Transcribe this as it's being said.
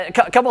A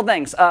couple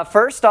things.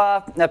 First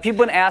off, people have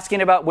been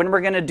asking about when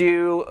we're going to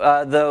do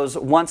those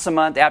once a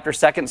month after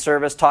second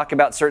service, talk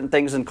about certain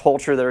things in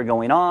culture that are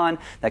going on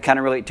that kind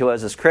of relate to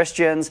us as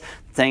Christians,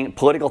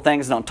 political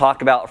things don't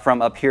talk about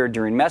from up here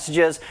during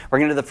messages. We're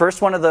going to do the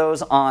first one of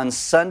those on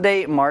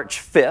Sunday, March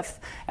 5th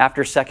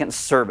after second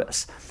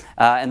service.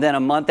 And then a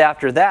month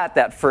after that,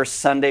 that first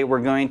Sunday,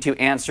 we're going to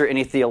answer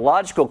any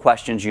theological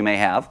questions you may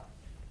have.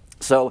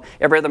 So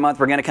every other month,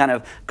 we're going to kind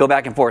of go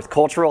back and forth,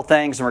 cultural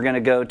things, and we're going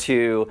to go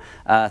to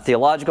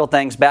theological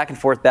things, back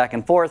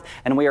and forth.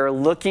 And we are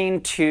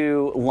looking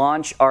to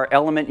launch our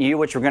Element U,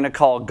 which we're going to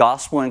call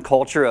Gospel and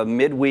Culture, a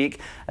midweek.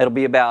 It'll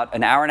be about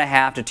an hour and a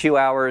half to 2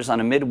 hours on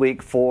a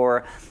midweek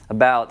for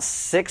about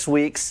 6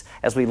 weeks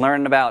as we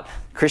learn about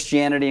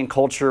Christianity and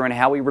culture and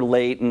how we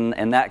relate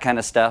and that kind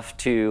of stuff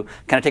to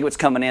kind of take what's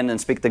coming in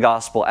and speak the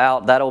gospel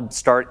out. That'll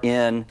start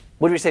in,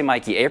 what did we say,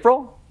 Mikey,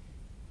 April?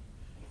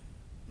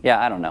 Yeah,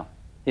 I don't know.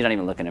 You're not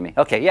even looking at me.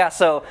 Okay, yeah,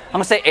 so I'm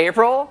going to say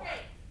April.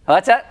 Oh,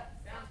 that's that?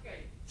 Sounds great.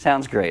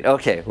 Sounds great.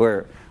 Okay,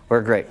 we're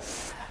great.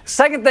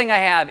 Second thing I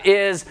have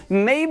is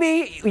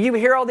maybe you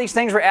hear all these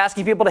things. We're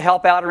asking people to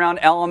help out around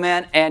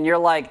Element, and you're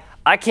like,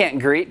 I can't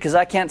greet because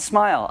I can't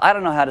smile. I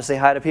don't know how to say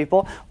hi to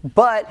people.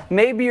 But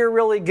maybe you're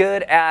really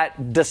good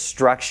at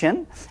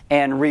destruction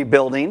and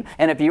rebuilding.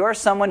 And if you are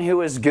someone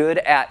who is good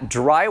at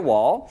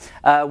drywall,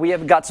 we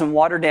have got some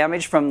water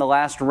damage from the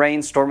last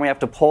rainstorm. We have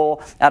to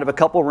pull out of a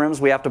couple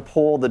rooms. We have to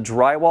pull the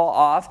drywall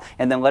off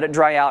and then let it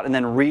dry out and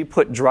then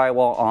re-put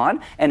drywall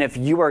on. And if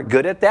you are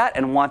good at that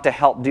and want to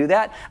help do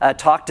that,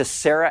 talk to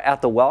Sarah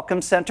at the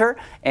Welcome Center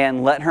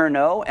and let her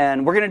know.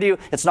 And we're going to do,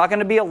 it's not going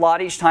to be a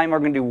lot each time. We're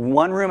going to do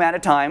one room at a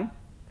time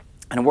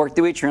and work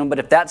through each room. But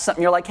if that's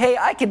something you're like, hey,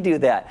 I can do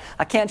that.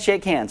 I can't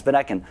shake hands, but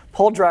I can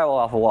pull drywall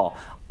off a wall.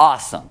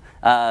 Awesome.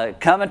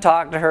 Come and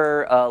talk to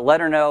her,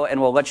 let her know,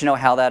 and we'll let you know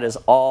how that is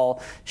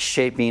all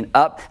shaping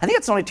up. I think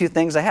that's the only two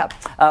things I have.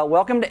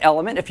 Welcome to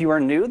Element. If you are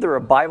new, there are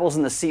Bibles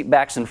in the seat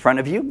backs in front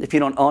of you. If you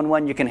don't own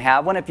one, you can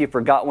have one. If you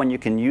forgot one, you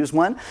can use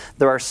one.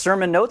 There are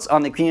sermon notes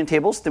on the communion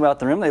tables throughout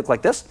the room. They look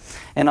like this.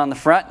 And on the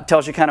front, it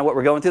tells you kind of what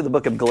we're going through, the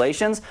book of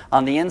Galatians.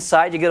 On the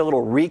inside, you get a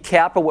little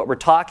recap of what we're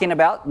talking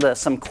about,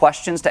 some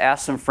questions to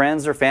ask some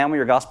friends or family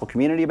or gospel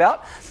community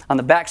about. On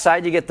the back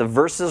side, you get the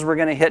verses we're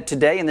going to hit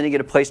today, and then you get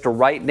a place to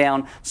write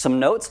down some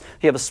notes.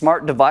 If you have a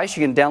smart device,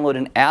 you can download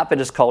an app. It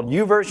is called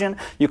YouVersion.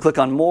 You click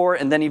on More,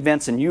 and then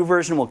Events, and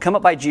YouVersion will come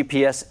up by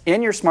GPS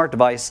in your smart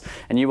device,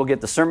 and you will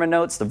get the sermon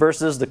notes, the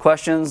verses, the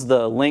questions,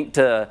 the link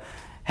to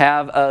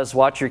have us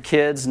watch your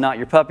kids, not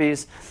your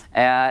puppies,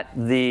 at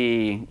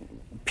the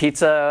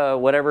pizza,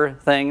 whatever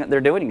thing they're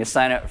doing. You can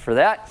sign up for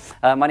that.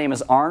 My name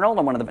is Arnold.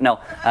 I'm one of the...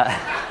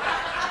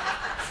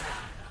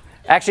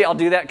 Actually, I'll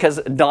do that because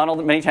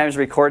Donald many times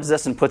records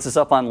this and puts this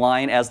up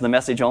online as the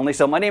message only.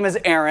 So my name is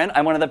Aaron.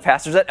 I'm one of the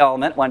pastors at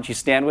Element. Why don't you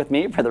stand with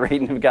me for the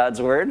reading of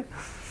God's Word?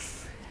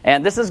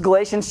 And this is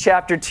Galatians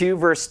chapter 2,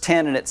 verse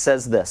 10, and it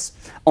says this: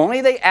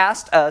 "Only they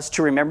asked us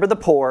to remember the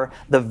poor,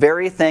 the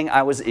very thing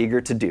I was eager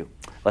to do."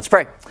 Let's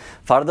pray.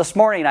 Father, this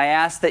morning I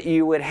ask that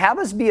you would have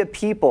us be a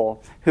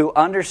people who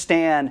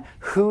understand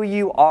who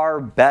you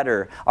are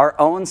better, our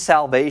own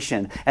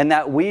salvation, and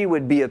that we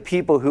would be a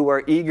people who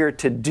are eager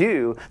to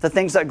do the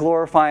things that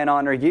glorify and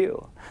honor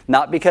you.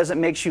 Not because it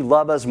makes you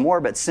love us more,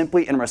 but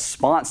simply in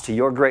response to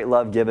your great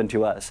love given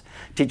to us.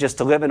 Teach us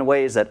to live in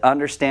ways that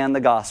understand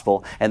the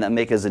gospel and that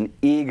make us an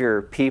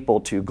eager people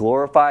to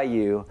glorify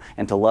you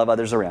and to love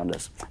others around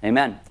us.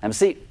 Amen. Have a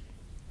seat.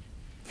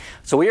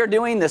 So we are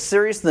doing this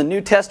series, the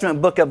New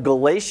Testament book of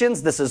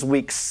Galatians. This is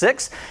week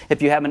 6.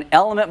 If you have an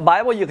Element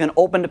Bible, you can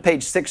open to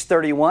page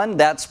 631.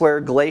 That's where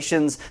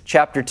Galatians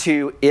chapter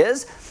 2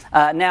 is.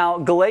 Now,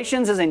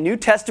 Galatians is a New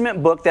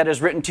Testament book that is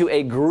written to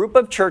a group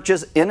of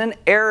churches in an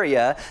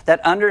area that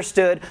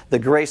understood the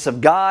grace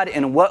of God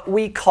in what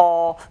we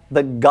call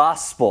the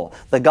gospel.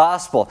 The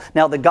gospel.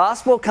 Now, the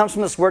gospel comes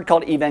from this word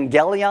called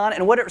evangelion,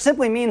 and what it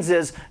simply means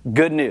is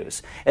good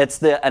news. It's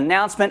the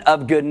announcement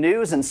of good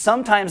news, and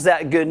sometimes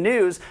that good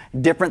news,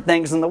 different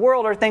things in the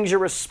world, are things you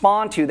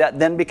respond to that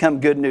then become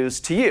good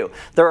news to you.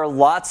 There are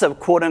lots of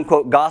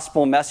quote-unquote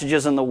gospel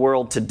messages in the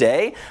world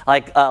today.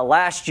 Like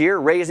last year,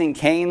 Raising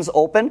Cane's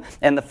opened.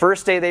 And the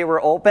first day they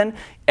were open,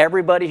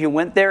 everybody who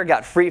went there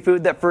got free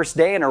food that first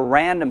day, and a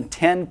random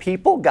 10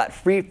 people got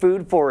free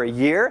food for a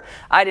year.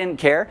 I didn't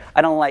care.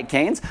 I don't like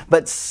Cane's.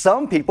 But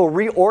some people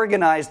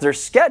reorganized their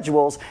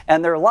schedules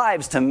and their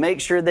lives to make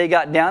sure they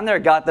got down there,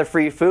 got the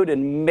free food,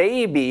 and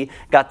maybe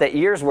got that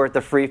year's worth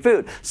of free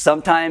food.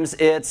 Sometimes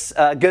it's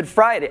Good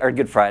Friday.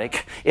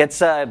 It's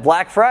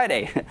Black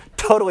Friday.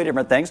 Totally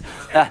different things.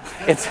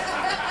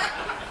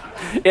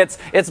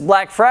 It's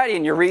Black Friday,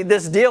 and you read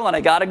this deal, and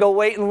I got to go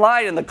wait in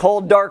line in the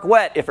cold, dark,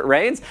 wet if it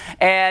rains,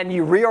 and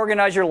you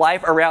reorganize your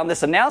life around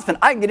this announcement.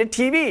 I can get a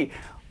TV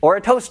or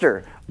a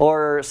toaster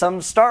or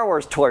some Star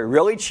Wars toy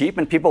really cheap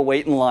and people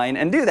wait in line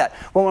and do that.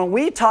 Well, when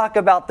we talk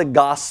about the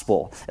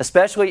gospel,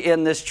 especially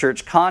in this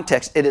church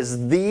context, it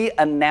is the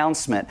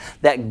announcement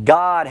that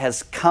God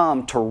has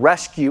come to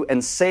rescue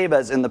and save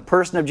us in the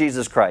person of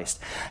Jesus Christ.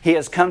 He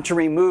has come to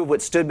remove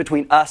what stood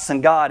between us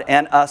and God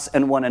and us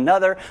and one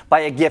another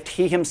by a gift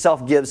He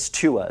Himself gives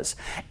to us.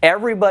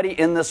 Everybody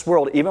in this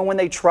world, even when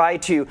they try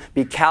to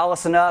be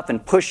callous enough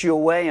and push you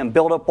away and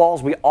build up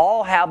walls, we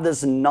all have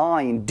this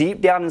gnawing deep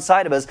down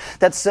inside of us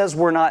that says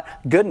we're not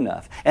good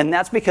enough. And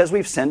that's because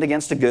we've sinned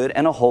against a good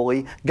and a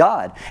holy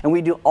God. And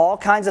we do all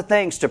kinds of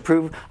things to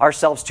prove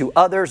ourselves to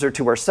others or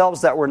to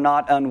ourselves that we're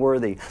not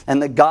unworthy.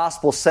 And the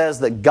gospel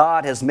says that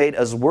God has made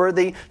us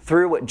worthy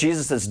through what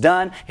Jesus has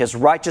done, His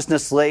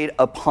righteousness laid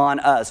upon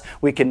us.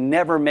 We can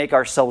never make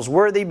ourselves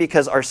worthy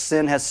because our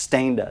sin has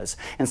stained us.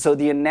 And so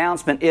the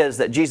announcement is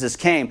that Jesus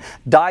came,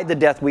 died the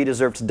death we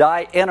deserve to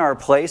die in our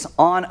place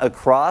on a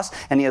cross,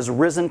 and He has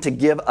risen to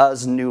give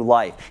us new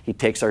life. He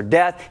takes our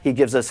death, He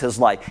gives us His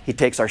life. He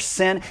takes our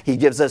sin, He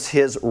gives us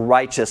His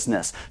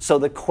righteousness. So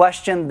the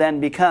question then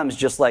becomes,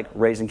 just like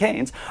raising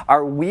canes,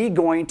 are we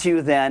going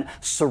to then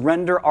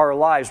surrender our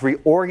lives,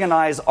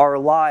 reorganize our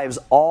lives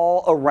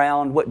all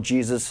around what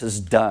Jesus has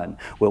done?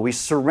 Will we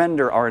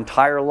surrender our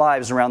entire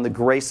lives around the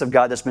grace of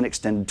God that's been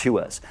extended to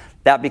us?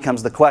 That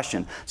becomes the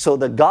question. So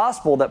the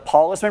gospel that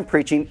Paul has been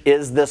preaching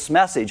is this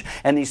message.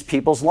 And these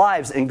people's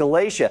lives in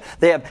Galatia,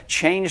 they have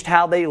changed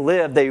how they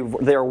live.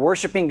 They're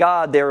worshiping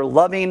God. They're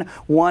loving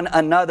one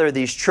another.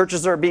 These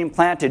churches are being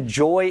planted.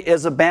 Joy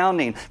is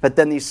abounding. But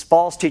then these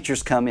false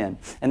teachers come in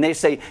and they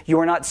say, you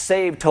are not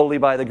saved totally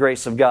by the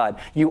grace of God.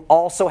 You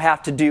also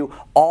have to do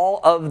all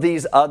of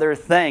these other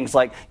things,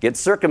 like get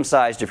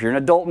circumcised. If you're an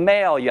adult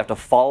male, you have to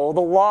follow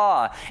the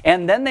law.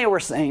 And then they were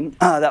saying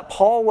that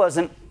Paul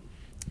wasn't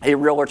a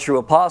real or true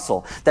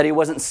apostle, that he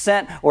wasn't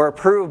sent or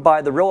approved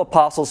by the real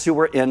apostles who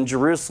were in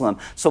Jerusalem.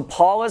 So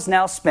Paul has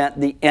now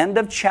spent the end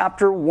of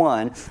chapter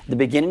 1, the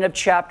beginning of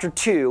chapter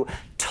 2,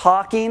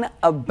 talking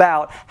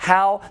about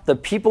how the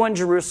people in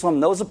Jerusalem,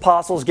 those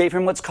apostles, gave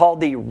him what's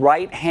called the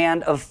right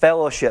hand of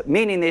fellowship,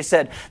 meaning they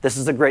said, this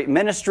is a great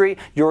ministry,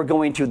 you're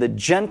going to the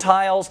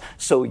Gentiles,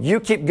 so you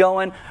keep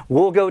going,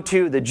 we'll go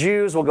to the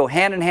Jews, we'll go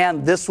hand in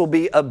hand, this will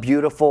be a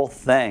beautiful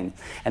thing.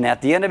 And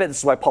at the end of it, this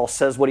is why Paul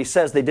says what he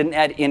says, they didn't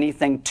add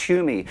anything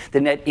to me,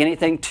 didn't add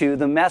anything to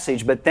the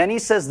message. But then he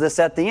says this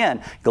at the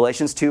end,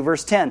 Galatians 2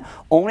 verse 10,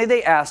 only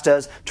they asked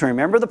us to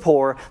remember the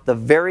poor, the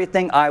very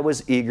thing I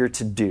was eager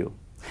to do.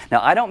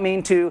 Now, I don't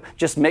mean to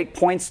just make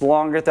points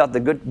longer throughout the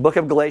good book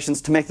of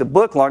Galatians to make the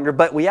book longer,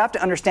 but we have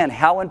to understand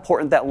how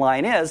important that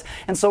line is.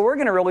 And so we're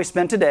going to really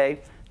spend today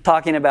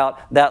talking about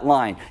that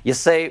line. You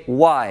say,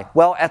 why?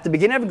 Well, at the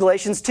beginning of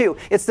Galatians 2,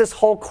 it's this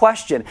whole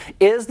question.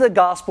 Is the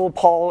gospel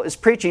Paul is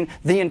preaching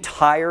the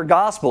entire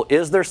gospel?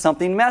 Is there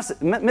something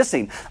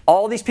missing?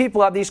 All these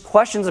people have these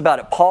questions about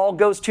it. Paul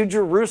goes to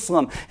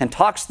Jerusalem and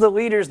talks to the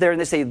leaders there,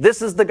 and they say,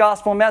 this is the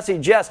gospel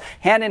message. Yes,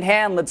 hand in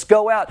hand, let's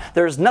go out.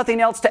 There's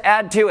nothing else to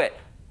add to it.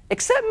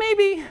 Except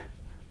maybe,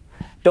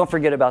 don't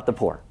forget about the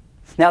poor.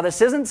 Now,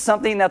 this isn't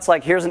something that's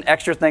like, here's an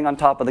extra thing on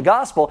top of the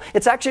gospel.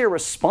 It's actually a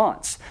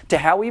response to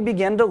how we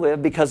begin to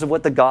live because of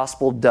what the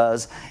gospel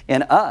does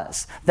in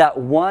us. That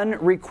one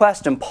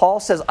request, and Paul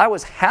says, I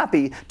was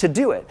happy to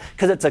do it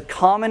because it's a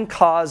common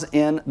cause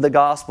in the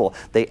gospel.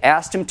 They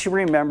asked him to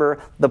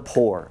remember the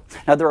poor.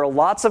 Now, there are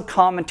lots of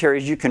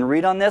commentaries you can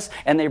read on this,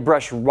 and they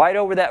brush right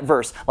over that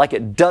verse like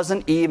it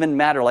doesn't even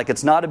matter, like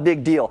it's not a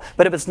big deal.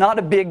 But if it's not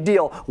a big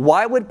deal,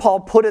 why would Paul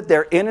put it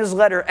there in his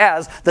letter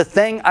as the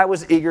thing I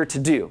was eager to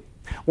do?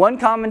 One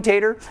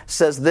commentator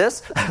says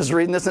this, I was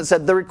reading this and it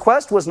said, the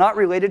request was not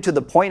related to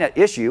the point at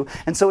issue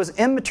and so is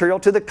immaterial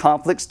to the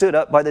conflict stood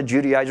up by the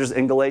Judaizers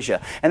in Galatia.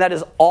 And that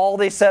is all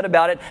they said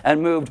about it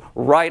and moved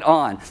right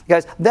on.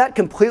 Guys, that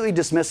completely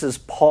dismisses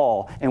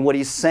Paul and what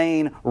he's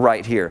saying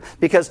right here.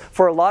 Because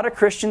for a lot of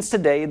Christians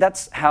today,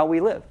 that's how we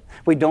live.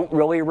 We don't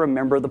really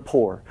remember the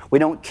poor. We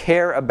don't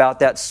care about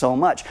that so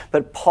much.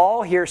 But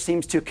Paul here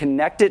seems to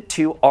connect it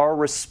to our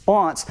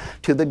response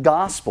to the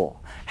gospel.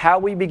 How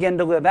we begin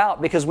to live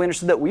out because we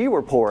understood that we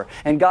were poor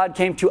and God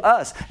came to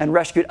us and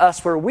rescued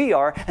us where we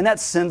are, and that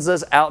sends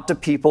us out to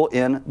people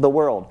in the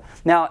world.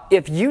 Now,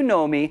 if you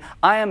know me,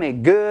 I am a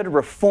good,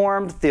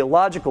 reformed,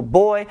 theological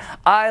boy.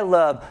 I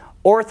love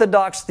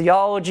Orthodox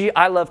theology.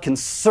 I love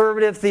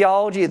conservative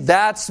theology.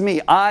 That's me.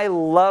 I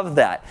love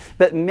that.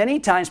 But many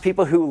times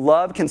people who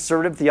love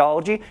conservative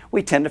theology,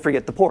 we tend to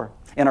forget the poor.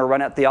 In our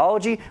run-out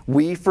theology,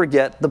 we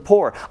forget the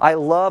poor. I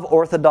love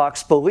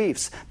orthodox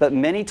beliefs, but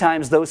many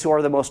times those who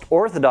are the most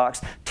orthodox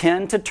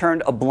tend to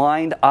turn a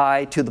blind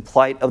eye to the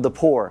plight of the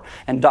poor.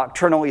 And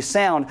doctrinally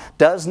sound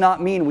does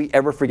not mean we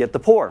ever forget the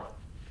poor.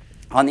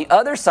 On the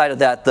other side of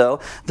that, though,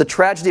 the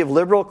tragedy of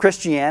liberal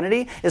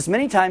Christianity is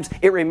many times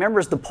it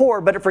remembers the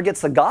poor, but it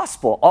forgets the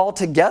gospel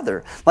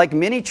altogether. Like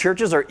many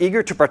churches are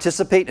eager to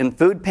participate in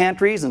food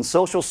pantries and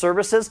social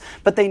services,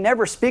 but they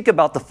never speak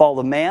about the fall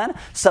of man,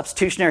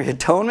 substitutionary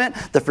atonement,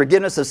 the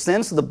forgiveness of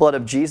sins through the blood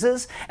of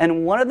Jesus.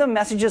 And one of the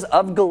messages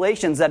of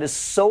Galatians that is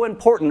so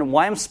important, and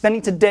why I'm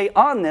spending today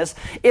on this,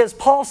 is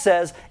Paul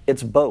says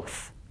it's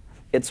both.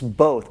 It's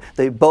both.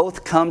 They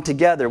both come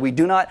together. We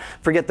do not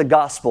forget the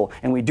gospel,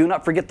 and we do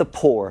not forget the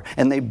poor,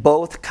 and they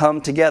both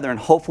come together, and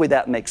hopefully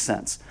that makes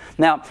sense.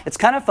 Now, it's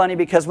kind of funny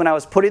because when I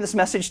was putting this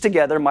message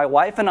together, my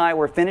wife and I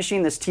were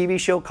finishing this TV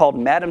show called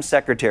Madam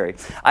Secretary.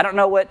 I don't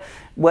know what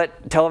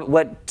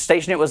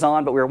station it was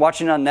on, but we were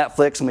watching it on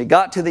Netflix, and we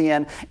got to the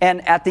end,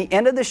 and at the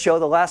end of the show,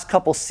 the last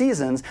couple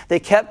seasons, they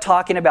kept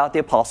talking about the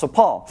Apostle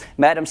Paul.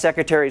 Madam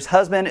Secretary's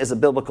husband is a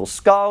biblical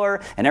scholar,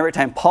 and every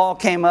time Paul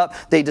came up,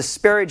 they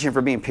disparaged him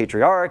for being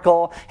patriarchal,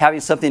 having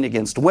something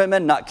against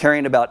women, not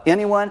caring about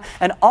anyone,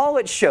 and all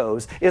it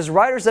shows is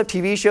writers of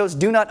TV shows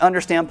do not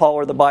understand Paul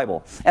or the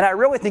Bible. And I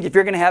really think if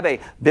you're going to have a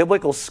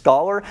biblical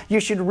scholar, you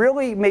should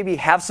really maybe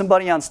have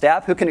somebody on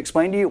staff who can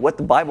explain to you what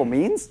the Bible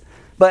means.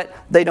 But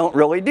they don't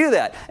really do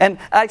that. And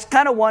I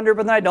kind of wonder,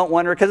 but then I don't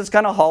wonder because it's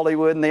kind of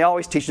Hollywood and they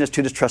always teaching us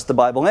to just trust the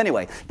Bible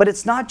anyway. But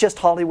it's not just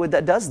Hollywood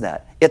that does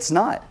that. It's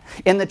not.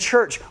 In the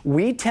church,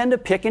 we tend to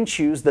pick and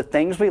choose the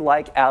things we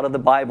like out of the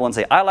Bible and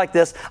say, I like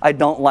this, I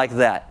don't like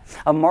that.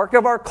 A mark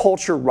of our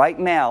culture right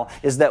now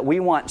is that we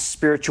want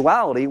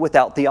spirituality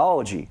without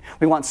theology.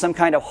 We want some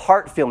kind of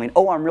heart feeling,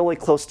 oh, I'm really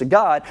close to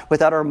God,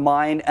 without our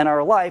mind and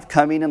our life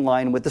coming in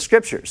line with the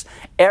Scriptures.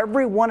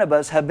 Every one of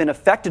us have been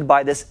affected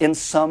by this in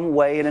some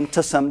way and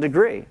to some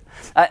degree.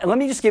 Let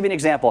me just give you an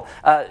example.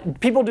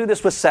 People do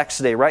this with sex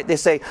today, right? They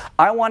say,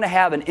 I want to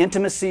have an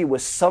intimacy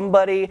with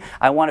somebody.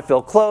 I want to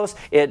feel close.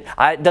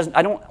 I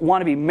don't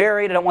want to be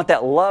married. I don't want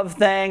that love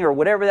thing or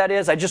whatever that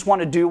is. I just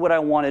want to do what I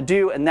want to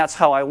do, and that's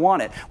how I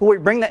want it. Well, we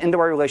bring that into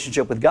our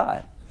relationship with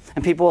God.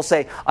 And people will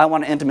say, I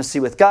want an intimacy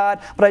with God,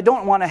 but I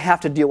don't want to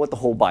have to deal with the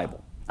whole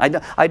Bible.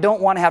 I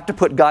don't want to have to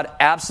put God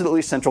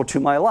absolutely central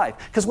to my life.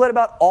 Because what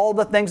about all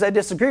the things I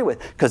disagree with?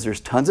 Because there's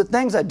tons of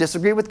things I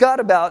disagree with God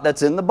about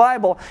that's in the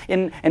Bible.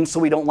 And so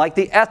we don't like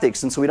the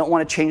ethics. And so we don't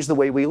want to change the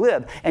way we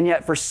live. And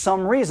yet for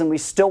some reason we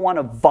still want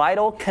a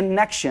vital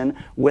connection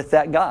with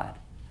that God.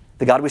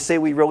 The God we say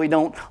we really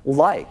don't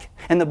like.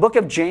 In the book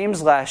of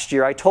James last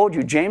year, I told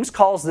you, James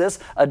calls this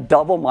a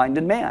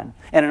double-minded man.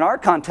 And in our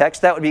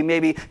context, that would be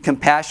maybe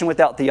compassion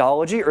without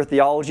theology or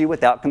theology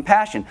without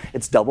compassion.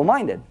 It's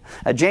double-minded.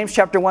 James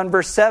chapter 1,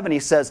 verse 7, he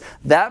says,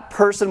 that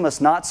person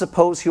must not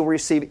suppose he will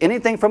receive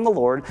anything from the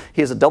Lord.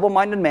 He is a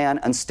double-minded man,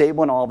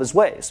 unstable in all of his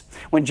ways.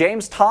 When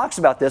James talks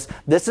about this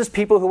is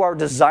people who are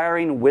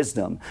desiring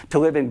wisdom, to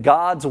live in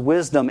God's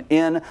wisdom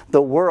in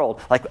the world.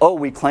 Like, oh,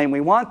 we claim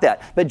we want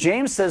that. But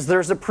James says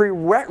there's a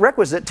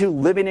prerequisite to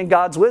living in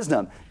God's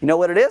wisdom. You know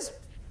what it is?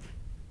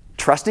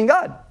 Trusting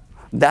God.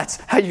 That's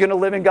how you're going to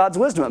live in God's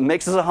wisdom. It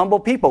makes us a humble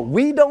people.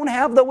 We don't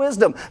have the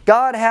wisdom.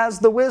 God has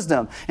the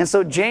wisdom. And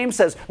so James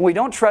says, when we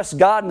don't trust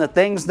God in the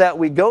things that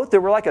we go through,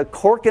 we're like a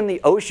cork in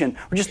the ocean.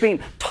 We're just being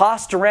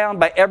tossed around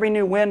by every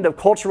new wind of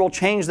cultural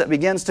change that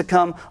begins to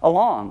come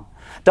along.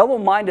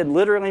 Double-minded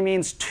literally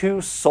means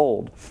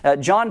two-souled.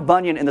 John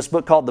Bunyan, in this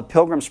book called The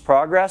Pilgrim's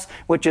Progress,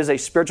 which is a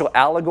spiritual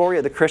allegory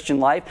of the Christian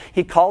life,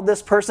 he called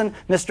this person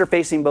Mr.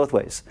 Facing Both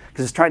Ways,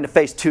 because he's trying to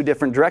face two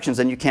different directions,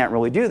 and you can't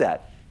really do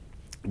that.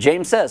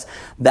 James says,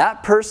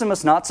 that person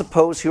must not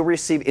suppose he'll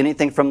receive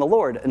anything from the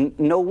Lord, and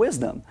no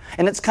wisdom.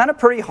 And it's kind of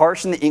pretty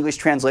harsh in the English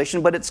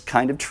translation, but it's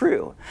kind of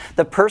true.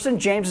 The person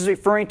James is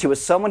referring to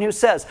is someone who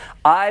says,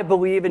 I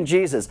believe in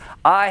Jesus.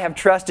 I have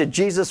trusted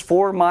Jesus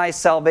for my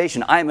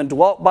salvation. I am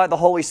indwelt by the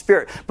Holy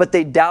Spirit. But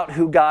they doubt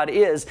who God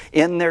is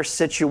in their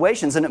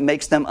situations, and it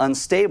makes them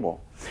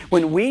unstable.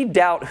 When we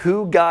doubt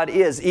who God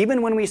is,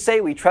 even when we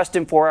say we trust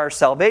Him for our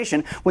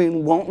salvation, we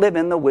won't live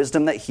in the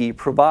wisdom that He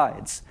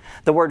provides.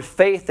 The word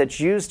faith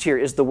that's used here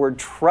is the word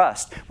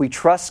trust. We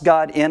trust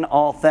God in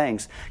all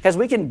things. Because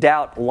we can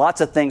doubt lots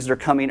of things that are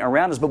coming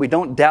around us, but we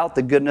don't doubt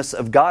the goodness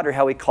of God or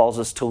how He calls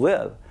us to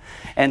live.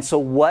 And so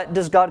what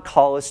does God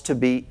call us to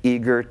be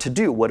eager to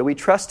do? What do we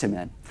trust Him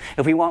in?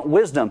 If we want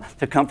wisdom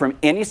to come from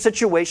any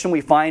situation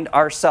we find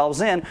ourselves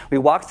in, we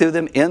walk through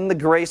them in the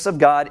grace of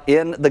God,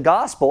 in the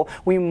gospel,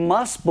 we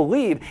must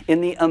believe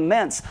in the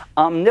immense,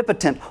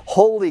 omnipotent,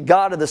 holy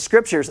God of the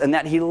Scriptures and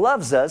that He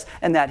loves us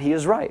and that He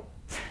is right.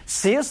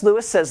 C.S.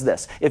 Lewis says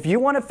this, if you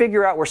want to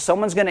figure out where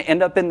someone's going to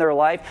end up in their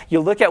life, you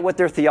look at what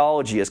their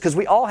theology is, because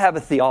we all have a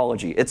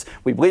theology. It's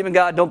we believe in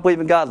God, don't believe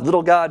in God,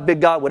 little God,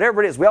 big God,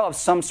 whatever it is, we all have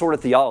some sort of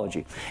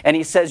theology. And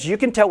he says you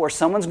can tell where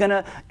someone's going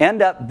to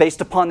end up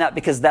based upon that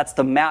because that's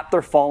the map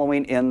they're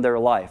following in their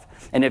life.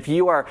 And if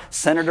you are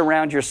centered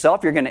around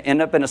yourself, you're going to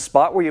end up in a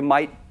spot where you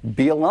might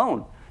be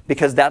alone,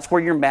 because that's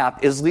where your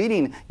map is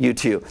leading you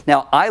to.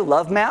 Now, I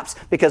love maps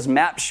because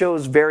maps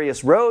shows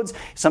various roads.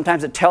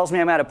 Sometimes it tells me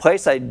I'm at a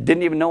place I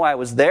didn't even know I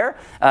was there.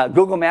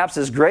 Google Maps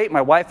is great. My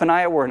wife and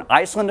I were in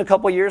Iceland a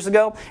couple years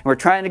ago, and we're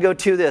trying to go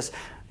to this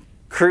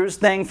cruise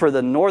thing for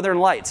the Northern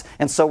Lights.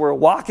 And so we're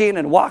walking,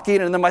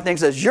 and then my thing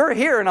says, "You're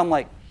here." And I'm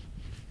like,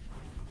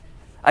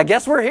 I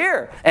guess we're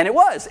here. And it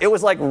was. It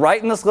was like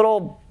right in this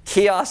little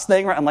kiosk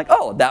thing. I'm like,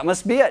 oh, that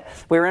must be it.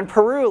 We were in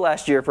Peru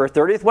last year for our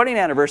 30th wedding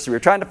anniversary. We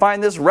were trying to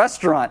find this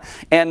restaurant,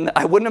 and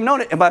I wouldn't have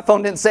known it if my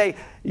phone didn't say,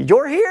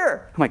 "You're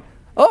here." I'm like,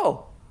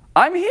 oh,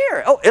 I'm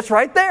here. Oh, it's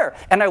right there.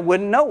 And I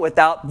wouldn't know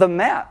without the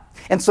map.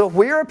 And so if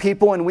we are a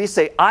people and we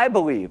say, I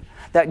believe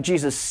that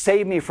Jesus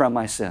saved me from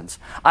my sins.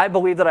 I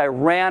believe that I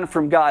ran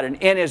from God, and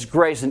in His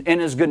grace and in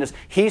His goodness,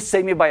 He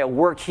saved me by a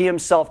work He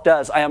Himself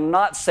does. I am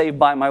not saved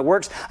by my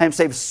works. I am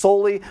saved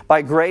solely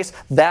by grace.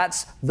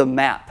 That's the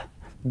map.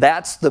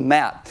 That's the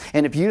map.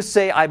 And if you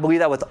say, I believe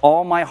that with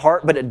all my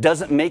heart, but it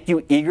doesn't make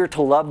you eager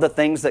to love the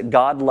things that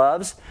God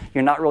loves,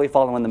 you're not really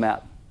following the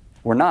map.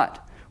 We're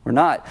not. We're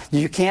not.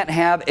 You can't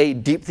have a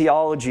deep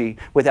theology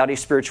without a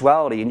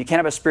spirituality, and you can't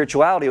have a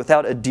spirituality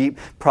without a deep,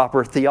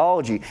 proper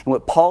theology. And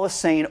what Paul is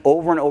saying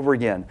over and over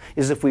again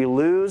is if we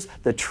lose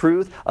the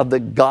truth of the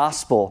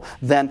gospel,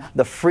 then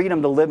the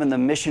freedom to live in the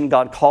mission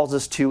God calls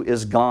us to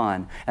is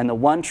gone. And the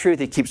one truth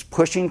he keeps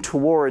pushing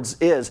towards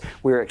is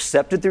we're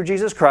accepted through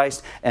Jesus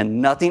Christ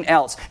and nothing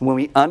else. And when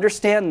we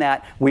understand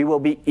that, we will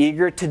be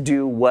eager to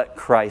do what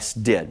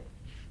Christ did.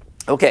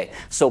 Okay,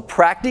 so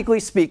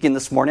practically speaking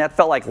this morning, I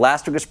felt like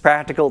last week was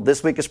practical,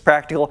 this week is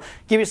practical.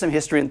 Give you some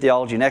history and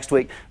theology next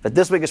week, but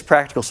this week is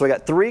practical. So I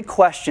got 3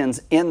 questions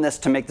in this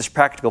to make this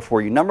practical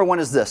for you. Number 1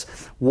 is this: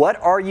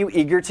 what are you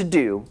eager to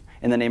do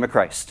in the name of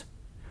Christ?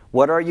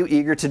 What are you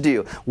eager to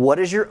do? What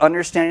does your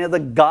understanding of the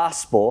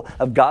gospel,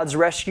 of God's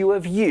rescue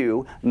of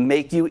you,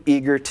 make you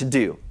eager to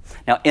do?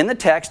 Now, in the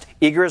text,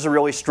 eager is a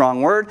really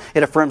strong word.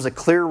 It affirms a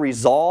clear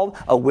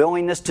resolve, a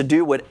willingness to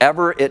do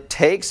whatever it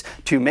takes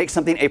to make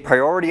something a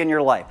priority in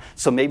your life.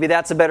 So maybe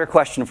that's a better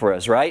question for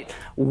us, right?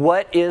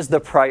 What is the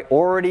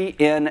priority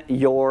in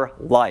your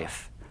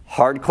life?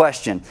 Hard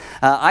question.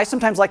 I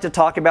sometimes like to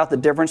talk about the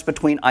difference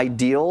between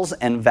ideals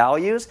and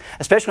values,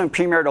 especially in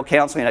premarital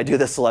counseling. I do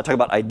this a lot. I talk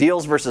about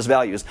ideals versus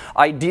values.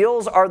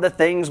 Ideals are the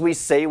things we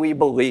say we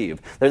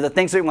believe. They're the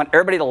things that we want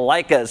everybody to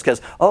like us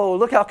because, oh,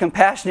 look how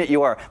compassionate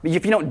you are. But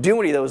if you don't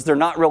do any of those, they're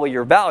not really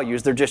your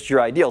values. They're just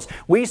your ideals.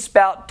 We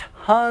spout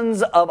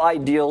tons of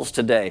ideals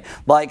today,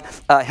 like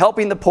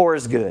helping the poor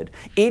is good.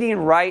 Eating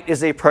right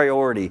is a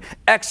priority.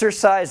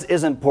 Exercise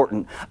is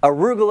important.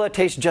 Arugula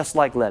tastes just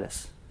like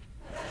lettuce.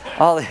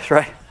 All these,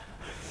 right?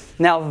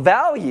 Now,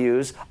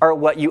 values are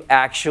what you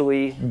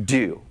actually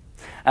do.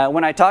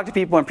 When I talk to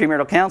people in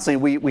premarital counseling,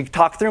 we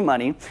talk through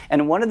money,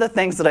 and one of the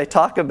things that I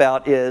talk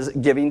about is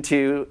giving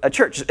to a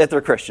church, if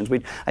they're Christians.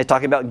 I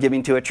talk about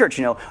giving to a church.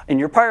 You know, in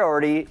your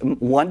priority,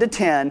 1 to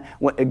 10,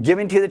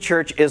 giving to the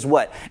church is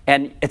what?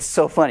 And it's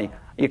so funny,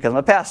 because I'm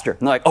a pastor.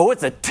 And they're like, oh,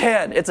 it's a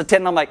 10. It's a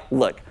 10. And I'm like,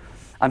 look,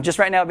 I'm just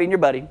right now being your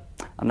buddy.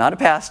 I'm not a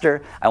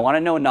pastor. I want to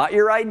know not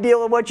your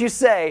ideal of what you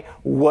say.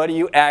 What do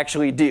you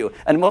actually do?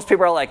 And most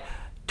people are like,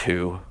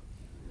 2.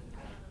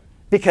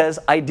 Because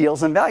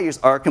ideals and values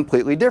are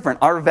completely different.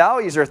 Our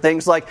values are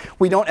things like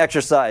we don't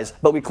exercise,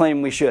 but we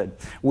claim we should.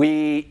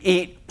 We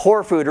eat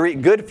poor food or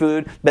eat good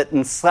food, but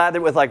slather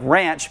it with like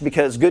ranch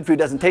because good food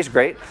doesn't taste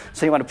great.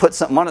 So you want to put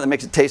something on it that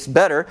makes it taste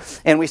better.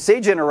 And we say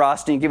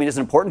generosity and giving is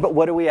important, but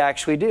what do we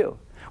actually do?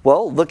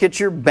 Well, look at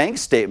your bank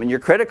statement, your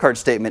credit card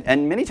statement,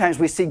 and many times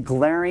we see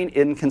glaring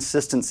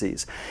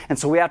inconsistencies. And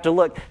so we have to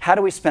look, how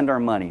do we spend our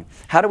money?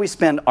 How do we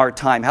spend our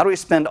time? How do we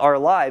spend our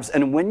lives?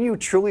 And when you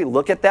truly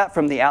look at that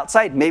from the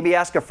outside, maybe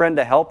ask a friend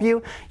to help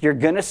you, you're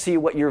going to see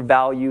what your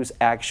values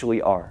actually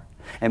are.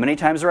 And many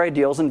times our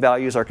ideals and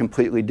values are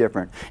completely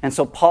different. And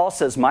so Paul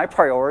says, my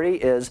priority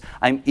is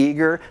I'm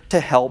eager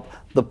to help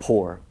the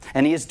poor.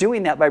 And he is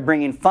doing that by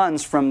bringing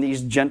funds from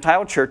these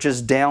Gentile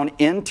churches down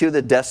into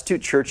the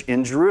destitute church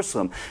in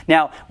Jerusalem.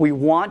 Now, we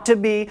want to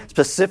be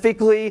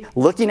specifically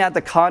looking at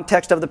the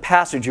context of the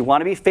passage. You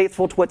want to be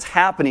faithful to what's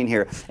happening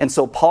here. And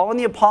so Paul and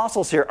the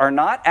apostles here are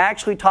not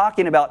actually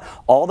talking about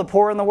all the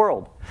poor in the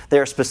world. They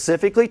are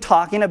specifically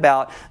talking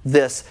about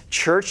this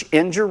church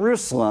in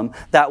Jerusalem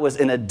that was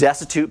in a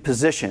destitute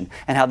position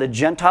and how the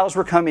Gentiles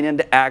were coming in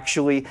to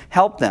actually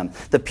help them.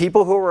 The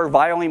people who were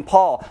reviling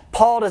Paul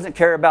doesn't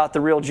care about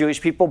the real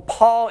Jewish people.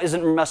 Paul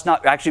must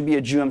not actually be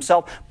a Jew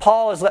himself.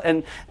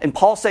 And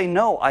Paul's saying,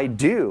 no, I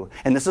do.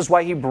 And this is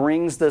why he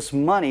brings this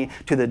money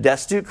to the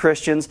destitute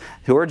Christians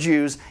who are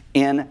Jews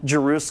in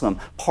Jerusalem.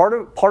 Part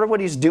of what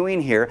he's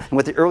doing here and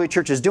what the early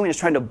church is doing is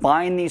trying to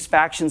bind these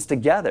factions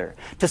together.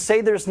 To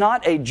say there's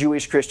not a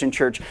Jewish Christian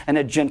church and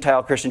a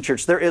Gentile Christian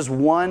church. There is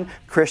one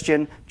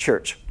Christian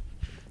church.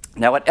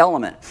 Now at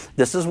Element,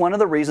 this is one of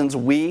the reasons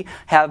we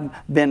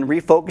have been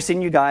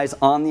refocusing you guys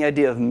on the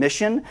idea of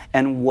mission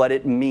and what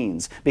it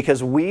means.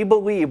 Because we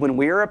believe when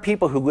we are a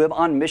people who live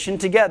on mission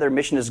together,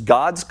 mission is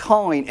God's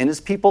calling in His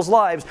people's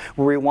lives,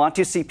 where we want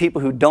to see people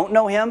who don't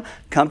know Him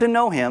come to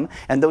know Him,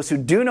 and those who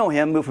do know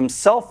Him move from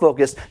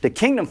self-focused to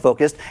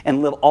kingdom-focused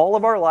and live all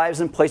of our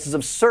lives in places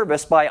of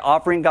service by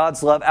offering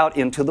God's love out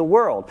into the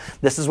world.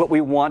 This is what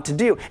we want to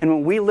do. And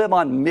when we live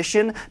on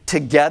mission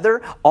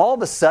together, all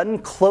of a sudden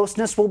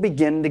closeness will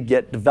begin to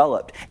get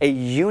developed. A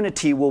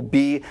unity will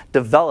be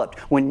developed.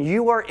 When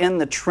you are in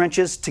the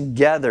trenches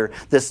together,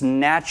 this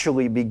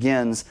naturally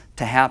begins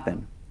to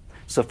happen.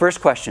 So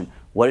first question,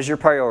 what is your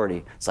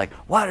priority? It's like,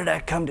 why did I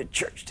come to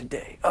church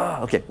today?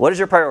 Oh, okay, what is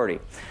your priority?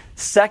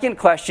 Second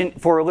question,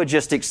 for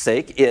logistics'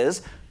 sake,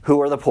 is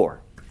who are the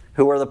poor?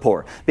 Who are the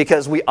poor?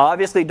 Because we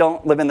obviously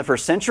don't live in the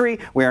first century.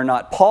 We are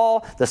not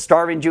Paul. The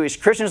starving Jewish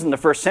Christians in the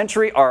first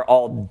century are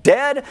all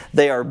dead.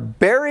 They are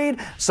buried.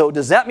 So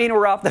does that mean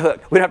we're off the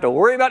hook? We don't have to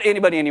worry about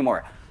anybody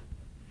anymore.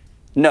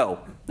 No.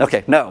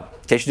 Okay, no.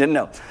 In case you didn't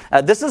know.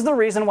 This is the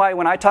reason why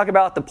when I talk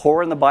about the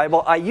poor in the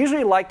Bible, I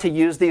usually like to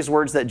use these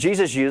words that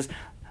Jesus used,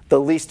 the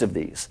least of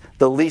these,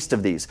 the least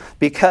of these.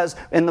 Because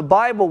in the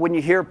Bible, when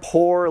you hear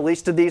poor,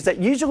 least of these, that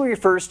usually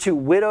refers to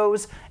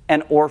widows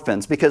and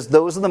orphans, because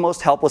those are the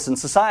most helpless in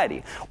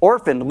society.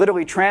 Orphan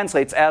literally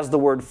translates as the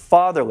word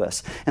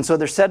fatherless, and so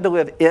they're said to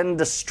live in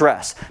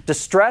distress.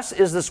 Distress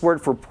is this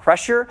word for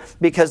pressure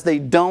because they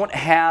don't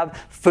have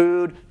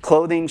food,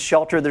 clothing,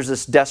 shelter. There's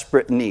this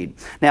desperate need.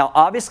 Now,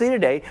 obviously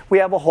today, we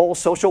have a whole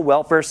social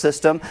welfare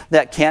system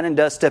that can and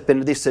does step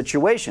into these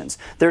situations.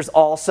 There's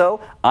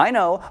also, I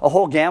know, a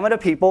whole gamut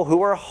of people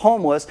who are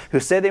homeless, who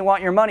say they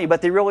want your money,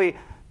 but they really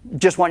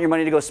just want your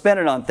money to go spend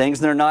it on things,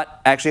 and they're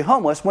not actually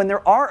homeless, when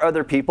there are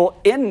other people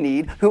in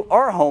need who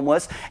are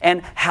homeless.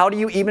 And how do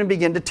you even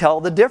begin to tell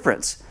the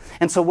difference?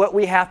 And so what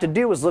we have to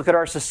do is look at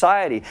our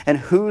society and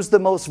who's the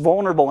most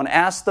vulnerable and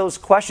ask those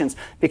questions,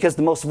 because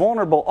the most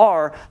vulnerable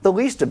are the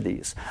least of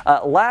these.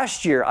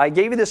 Last year, I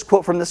gave you this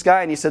quote from this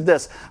guy, and he said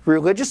this: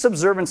 religious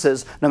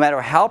observances, no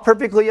matter how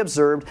perfectly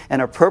observed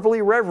and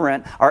appropriately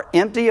reverent, are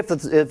empty if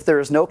there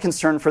is no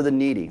concern for the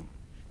needy.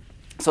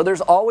 So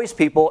there's always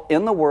people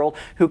in the world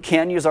who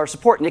can use our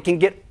support, and it can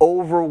get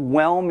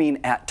overwhelming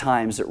at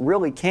times. It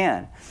really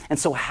can. And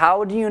so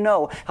how do you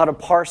know how to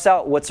parse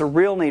out what's a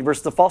real need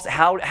versus the false?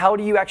 How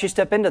do you actually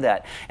step into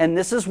that? And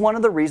this is one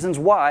of the reasons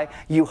why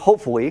you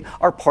hopefully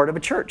are part of a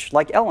church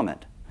like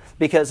Element.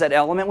 Because at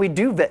Element, we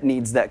do vet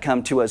needs that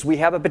come to us. We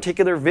have a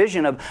particular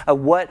vision of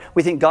what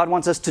we think God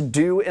wants us to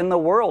do in the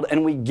world,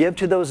 and we give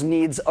to those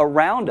needs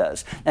around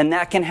us. And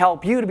that can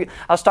help you to be...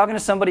 I was talking to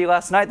somebody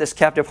last night, this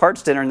Captive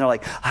Hearts dinner, and they're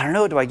like, I don't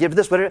know, do I give to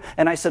this?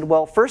 And I said,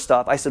 well, first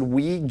off,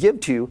 we give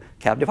to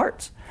Captive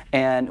Hearts.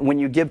 And when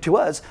you give to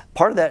us,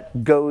 part of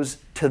that goes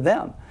to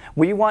them.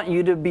 We want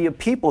you to be a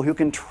people who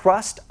can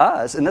trust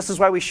us. And this is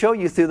why we show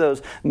you through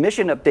those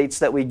mission updates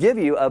that we give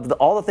you of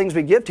all the things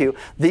we give to you.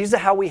 These are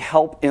how we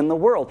help in the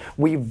world.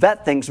 We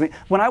vet things.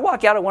 When I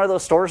walk out of one of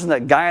those stores and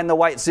that guy in the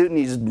white suit and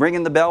he's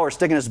ringing the bell or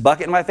sticking his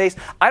bucket in my face,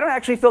 I don't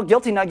actually feel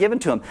guilty not giving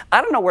to him.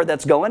 I don't know where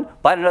that's going.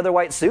 Buy another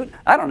white suit?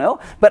 I don't know.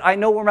 But I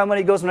know where my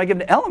money goes when I give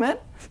to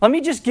Element. Let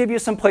me just give you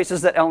some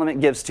places that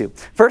Element gives to.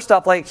 First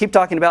off, like I keep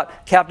talking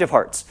about, Captive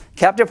Hearts.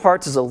 Captive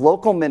Hearts is a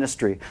local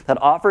ministry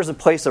that offers a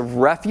place of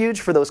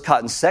refuge for those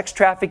caught in sex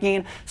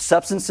trafficking,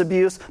 substance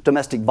abuse,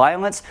 domestic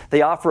violence.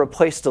 They offer a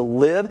place to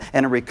live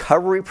and a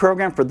recovery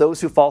program for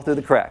those who fall through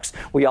the cracks.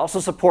 We also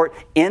support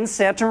in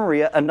Santa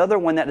Maria another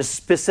one that is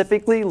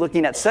specifically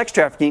looking at sex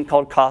trafficking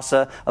called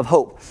Casa of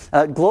Hope.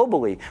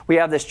 Globally, we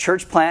have this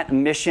church plant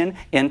mission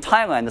in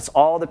Thailand. That's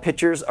all the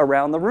pictures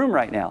around the room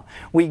right now.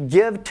 We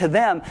give to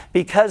them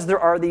because there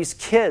are these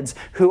kids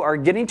who are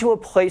getting to a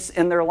place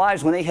in their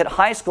lives when they hit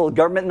high school, the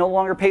government no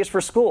longer pays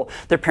for school.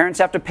 Their parents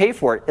have to pay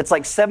for it. It's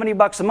like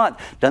 $70 a month.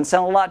 Doesn't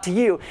sound a lot to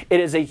you. It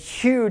is a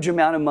huge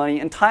amount of money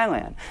in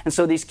Thailand. And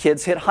so these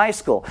kids hit high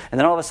school. And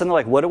then all of a sudden they're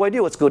like, what do I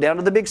do? Let's go down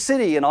to the big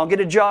city and I'll get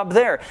a job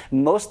there.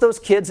 Most of those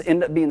kids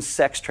end up being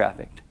sex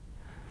trafficked.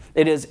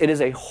 It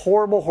is a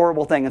horrible,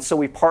 horrible thing. And so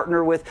we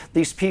partner with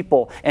these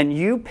people, and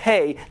you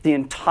pay the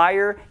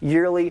entire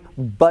yearly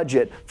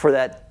budget for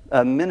that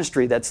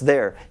ministry that's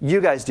there.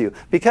 You guys do.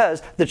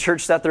 Because the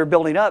church that they're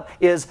building up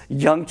is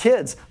young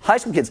kids, high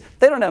school kids.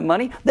 They don't have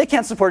money. They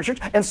can't support a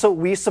church. And so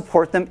we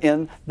support them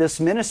in this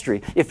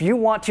ministry. If you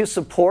want to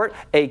support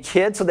a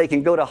kid so they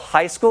can go to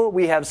high school,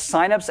 we have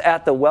signups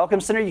at the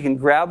Welcome Center. You can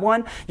grab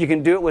one. You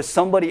can do it with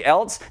somebody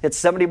else.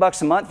 It's $70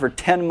 a month for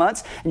 10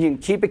 months. And you can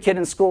keep a kid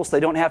in school so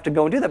they don't have to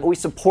go and do that. But we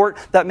support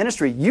that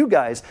ministry. You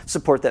guys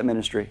support that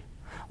ministry.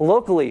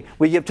 Locally,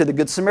 we give to the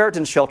Good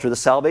Samaritan Shelter, the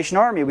Salvation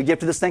Army. We give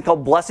to this thing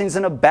called Blessings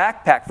in a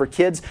Backpack for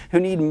kids who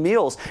need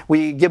meals.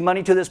 We give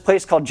money to this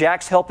place called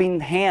Jack's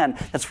Helping Hand.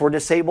 That's for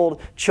disabled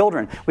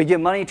children. We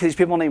give money to these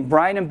people named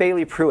Brian and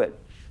Bailey Pruitt.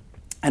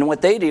 And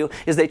what they do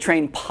is they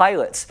train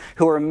pilots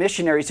who are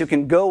missionaries who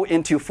can go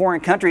into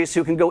foreign countries,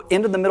 who can go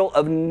into the middle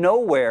of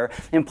nowhere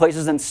in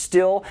places and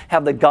still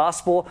have the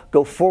gospel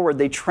go forward.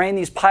 They train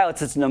these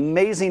pilots. It's an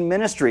amazing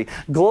ministry.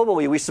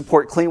 Globally, we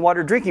support clean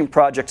water drinking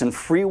projects and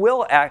free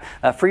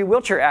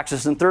wheelchair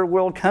access in third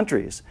world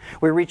countries.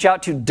 We reach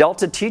out to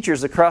Delta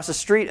teachers across the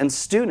street and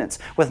students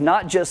with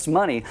not just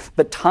money,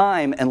 but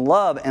time and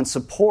love and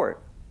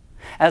support.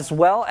 As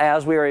well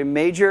as we are a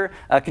major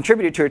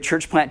contributor to a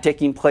church plant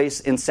taking place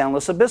in San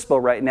Luis Obispo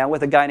right now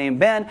with a guy named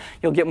Ben.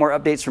 You'll get more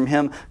updates from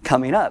him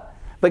coming up.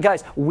 But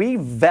guys, we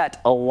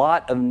vet a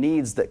lot of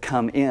needs that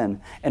come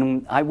in,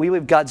 and we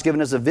believe God's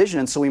given us a vision,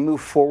 and so we move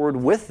forward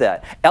with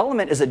that.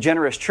 Element is a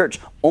generous church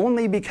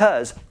only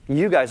because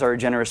you guys are a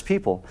generous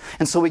people.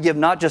 And so we give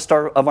not just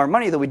of our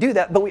money that we do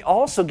that, but we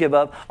also give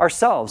of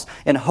ourselves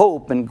in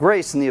hope and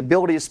grace and the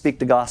ability to speak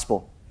the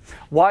gospel.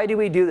 Why do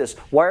we do this?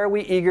 Why are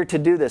we eager to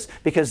do this?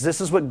 Because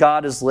this is what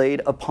God has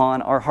laid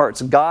upon our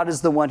hearts. God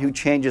is the one who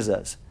changes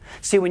us.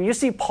 See, when you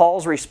see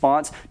Paul's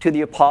response to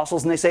the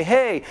apostles and they say,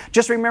 hey,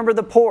 just remember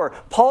the poor,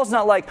 Paul's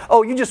not like,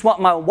 oh, you just want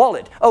my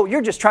wallet. Oh,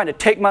 you're just trying to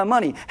take my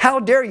money. How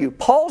dare you?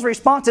 Paul's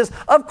response is,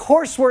 of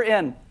course we're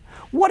in.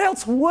 What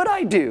else would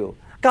I do?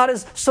 God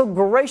has so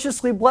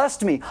graciously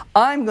blessed me.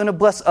 I'm going to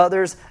bless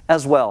others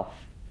as well.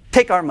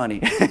 Take our money.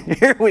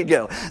 Here we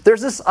go. There's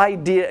this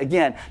idea,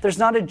 again, there's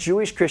not a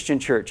Jewish Christian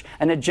church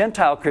and a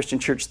Gentile Christian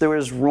church. There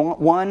is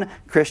one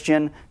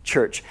Christian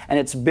church, and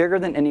it's bigger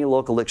than any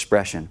local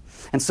expression.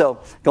 And so,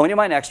 going to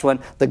my next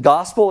one, the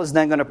gospel is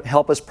then going to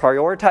help us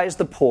prioritize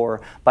the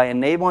poor by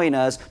enabling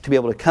us to be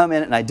able to come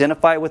in and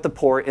identify with the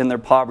poor in their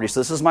poverty. So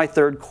this is my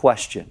third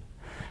question.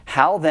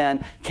 How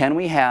then can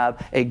we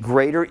have a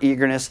greater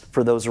eagerness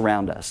for those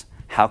around us?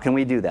 How can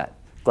we do that?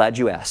 Glad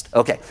you asked.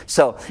 Okay,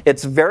 so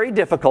it's very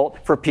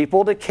difficult for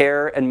people to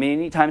care and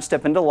many times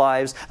step into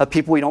lives of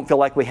people we don't feel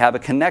like we have a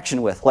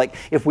connection with. Like,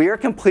 if we are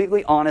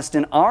completely honest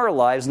in our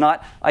lives,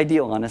 not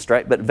ideal honest,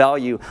 right, but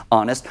value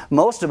honest,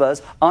 most of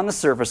us, on the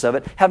surface of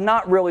it, have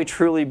not really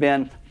truly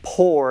been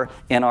poor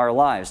in our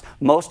lives.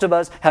 Most of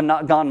us have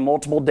not gone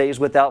multiple days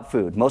without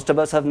food. Most of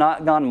us have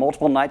not gone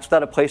multiple nights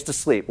without a place to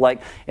sleep.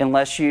 Like,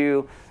 unless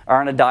you are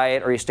on a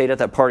diet or you stayed at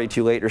that party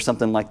too late or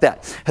something like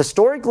that.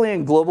 Historically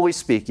and globally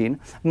speaking,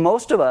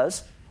 most of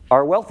us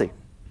are wealthy.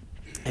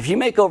 If you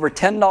make over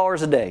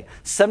 $10 a day,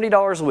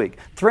 $70 a week,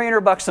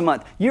 $300 a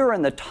month, you're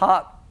in the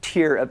top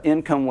tier of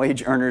income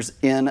wage earners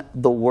in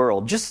the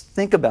world. Just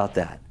think about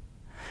that.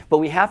 But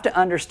we have to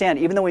understand,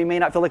 even though we may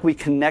not feel like we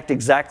connect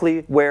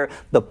exactly where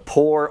the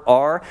poor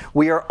are,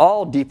 we are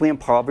all deeply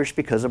impoverished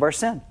because of our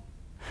sin.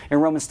 In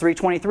Romans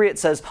 3:23, it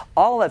says,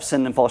 all have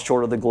sinned and fall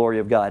short of the glory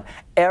of God.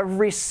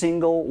 Every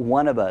single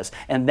one of us.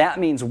 And that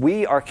means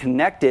we are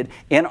connected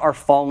in our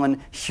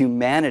fallen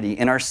humanity,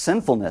 in our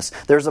sinfulness.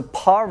 There's a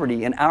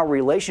poverty in our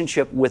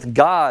relationship with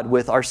God,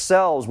 with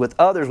ourselves, with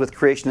others, with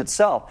creation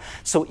itself.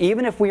 So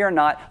even if we are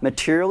not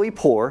materially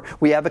poor,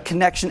 we have a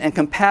connection and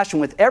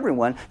compassion with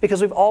everyone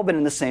because we've all been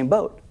in the same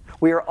boat.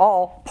 We are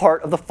all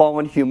part of the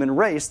fallen human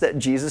race that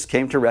Jesus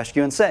came to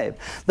rescue and save.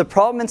 The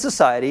problem in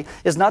society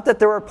is not that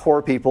there are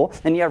poor people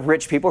and you have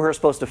rich people who are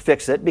supposed to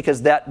fix it,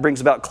 because that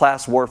brings about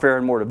class warfare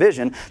and more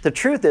division. The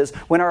truth is,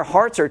 when our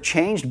hearts are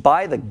changed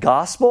by the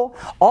gospel,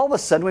 all of a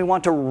sudden we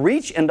want to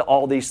reach into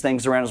all these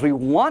things around us. We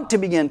want to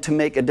begin to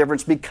make a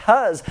difference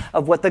because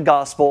of what the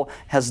gospel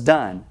has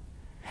done.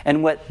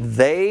 And what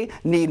they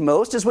need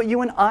most is what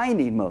you and I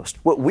need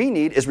most. What we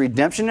need is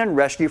redemption and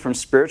rescue from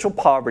spiritual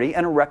poverty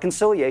and a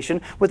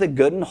reconciliation with a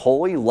good and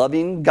holy,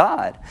 loving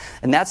God.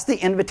 And that's the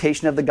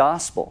invitation of the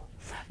gospel.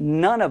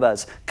 None of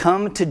us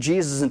come to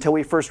Jesus until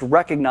we first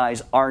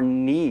recognize our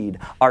need,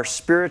 our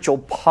spiritual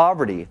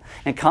poverty.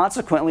 And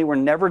consequently, we're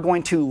never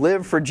going to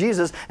live for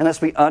Jesus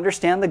unless we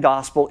understand the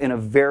gospel in a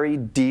very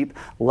deep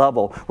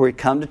level, where we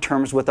come to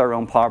terms with our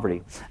own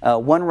poverty.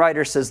 One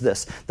writer says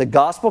this: the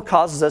gospel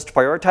causes us to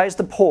prioritize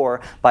the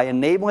poor by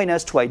enabling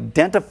us to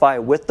identify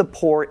with the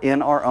poor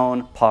in our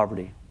own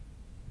poverty.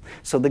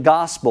 So the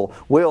gospel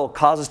will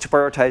cause us to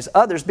prioritize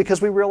others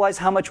because we realize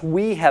how much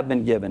we have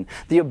been given,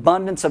 the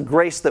abundance of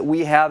grace that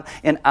we have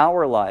in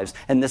our lives.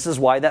 And this is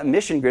why that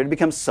mission grid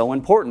becomes so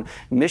important.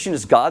 Mission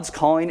is God's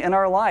calling in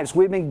our lives.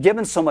 We've been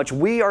given so much.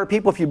 We are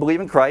people, if you believe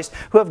in Christ,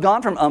 who have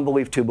gone from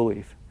unbelief to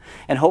belief.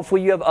 And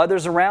hopefully you have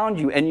others around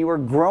you, and you are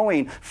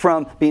growing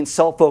from being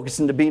self-focused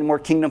into being more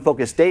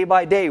kingdom-focused day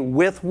by day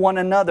with one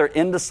another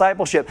in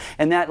discipleship.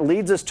 And that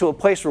leads us to a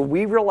place where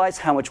we realize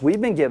how much we've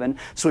been given,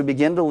 so we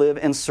begin to live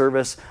in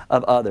service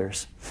of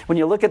others. When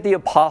you look at the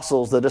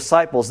apostles, the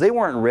disciples, they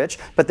weren't rich,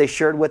 but they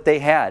shared what they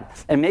had.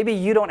 And maybe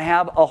you don't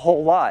have a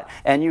whole lot,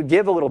 and you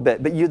give a little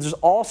bit, but there's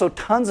also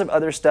tons of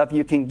other stuff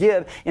you can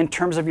give in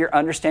terms of your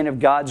understanding of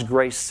God's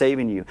grace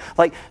saving you.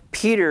 Like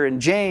Peter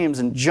and James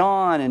and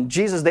John and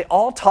Jesus, they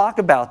all talk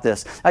about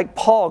this. Like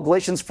Paul,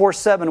 Galatians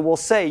 4:7 will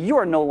say, you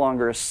are no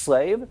longer a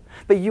slave,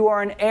 but you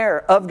are an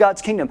heir of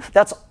God's kingdom.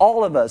 That's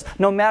all of us,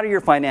 no matter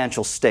your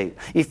financial state.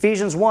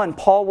 Ephesians 1,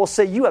 Paul will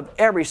say, you have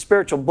every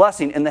spiritual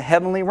blessing in the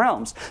heavenly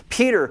realms.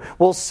 Peter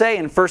will say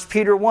in 1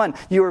 Peter 1,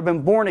 you have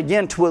been born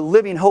again to a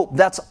living hope.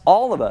 That's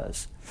all of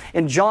us.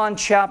 In John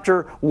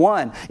chapter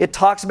 1, it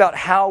talks about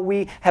how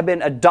we have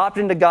been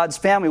adopted into God's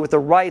family with the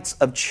rights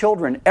of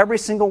children, every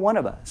single one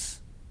of us.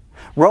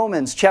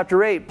 Romans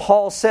chapter 8,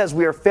 Paul says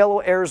we are fellow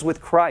heirs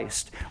with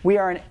Christ. We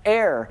are an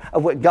heir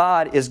of what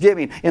God is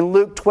giving. In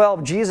Luke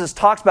 12, Jesus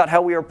talks about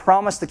how we are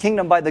promised the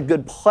kingdom by the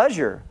good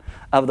pleasure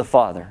of the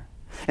Father.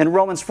 In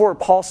Romans 4,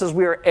 Paul says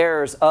we are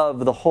heirs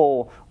of the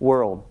whole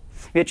world.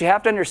 What you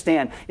have to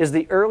understand is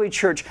the early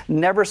church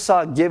never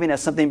saw giving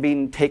as something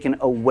being taken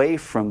away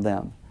from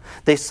them.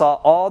 They saw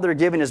all their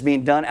giving as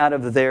being done out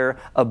of their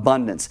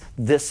abundance.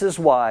 This is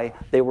why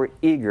they were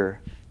eager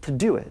to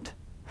do it.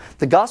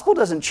 The gospel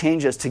doesn't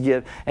change us to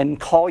give and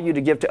call you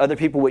to give to other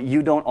people what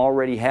you don't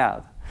already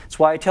have. That's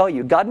why I tell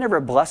you, God never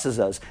blesses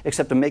us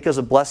except to make us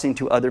a blessing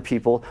to other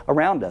people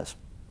around us.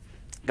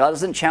 God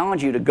doesn't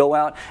challenge you to go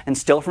out and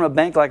steal from a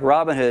bank like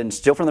Robin Hood and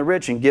steal from the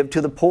rich and give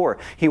to the poor.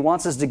 He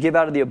wants us to give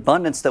out of the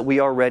abundance that we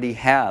already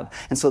have.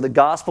 And so the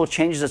gospel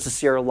changes us to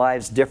see our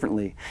lives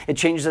differently. It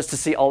changes us to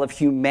see all of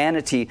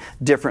humanity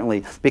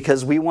differently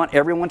because we want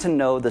everyone to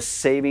know the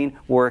saving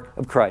work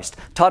of Christ.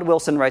 Todd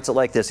Wilson writes it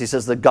like this. He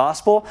says, the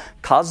gospel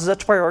causes us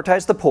to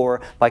prioritize the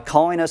poor by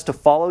calling us to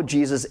follow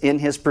Jesus in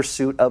his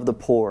pursuit of the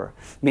poor,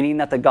 meaning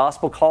that the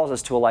gospel calls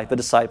us to a life of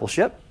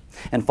discipleship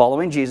and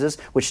following Jesus,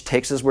 which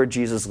takes us where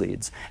Jesus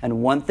leads.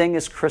 And one thing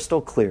is crystal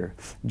clear.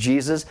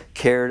 Jesus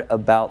cared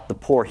about the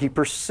poor. He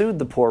pursued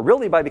the poor,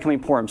 really by becoming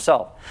poor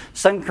himself.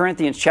 2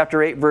 Corinthians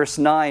chapter 8, verse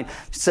 9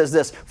 says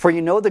this, for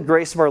you know the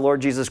grace of our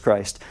Lord Jesus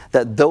Christ,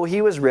 that though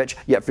he was rich,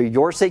 yet for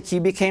your sake he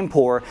became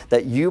poor,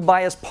 that you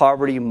by his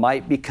poverty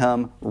might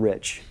become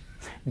rich.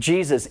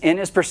 Jesus, in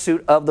his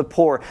pursuit of the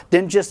poor,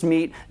 didn't just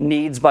meet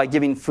needs by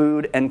giving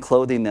food and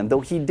clothing them, though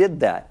he did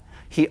that.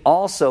 He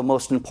also,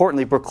 most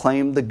importantly,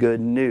 proclaimed the good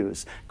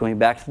news. Going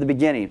back to the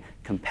beginning,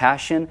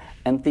 compassion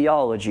and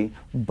theology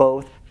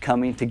both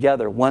coming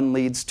together. One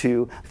leads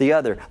to the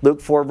other.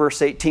 Luke 4,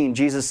 verse 18,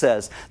 Jesus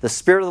says, the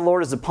Spirit of the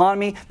Lord is upon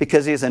me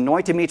because he has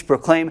anointed me to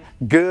proclaim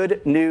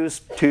good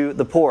news to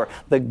the poor.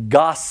 The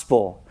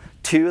gospel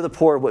to the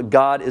poor, what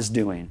God is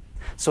doing.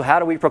 So how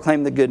do we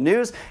proclaim the good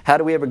news? How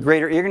do we have a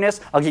greater eagerness?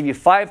 I'll give you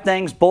 5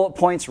 things, bullet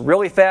points,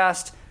 really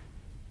fast.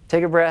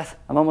 Take a breath.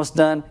 I'm almost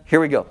done. Here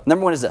we go.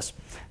 Number 1 is this.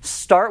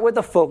 Start with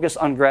a focus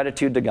on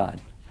gratitude to God.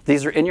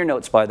 These are in your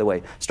notes, by the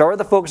way. Start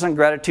with a focus on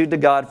gratitude to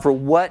God for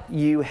what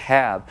you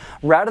have.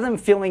 Rather than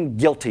feeling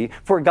guilty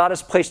for what God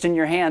has placed in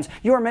your hands,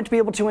 you are meant to be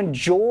able to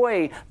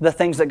enjoy the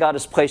things that God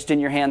has placed in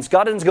your hands.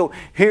 God doesn't go,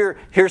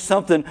 here's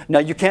something. Now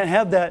you can't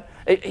have that.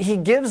 He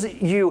gives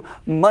you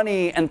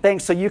money and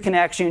things so you can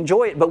actually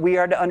enjoy it. But we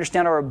are to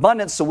understand our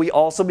abundance, so we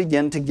also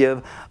begin to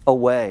give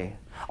away.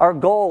 Our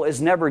goal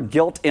is never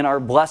guilt in our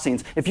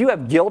blessings. If you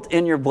have guilt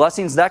in your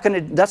blessings, that's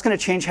going to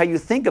change how you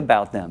think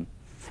about them.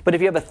 But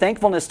if you have a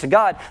thankfulness to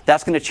God,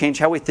 that's going to change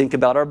how we think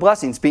about our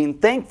blessings. Being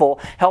thankful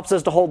helps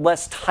us to hold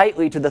less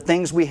tightly to the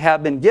things we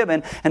have been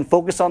given and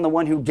focus on the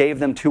one who gave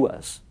them to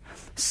us.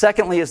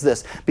 Secondly is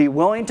this, be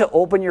willing to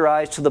open your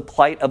eyes to the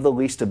plight of the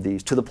least of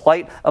these, to the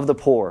plight of the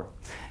poor.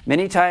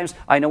 Many times,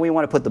 I know we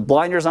want to put the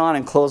blinders on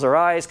and close our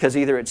eyes because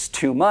either it's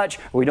too much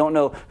or we don't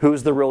know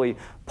who's the really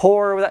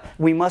poor.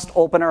 We must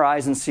open our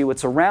eyes and see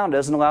what's around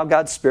us and allow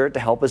God's Spirit to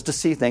help us to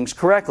see things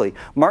correctly.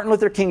 Martin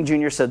Luther King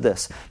Jr. said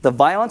this, the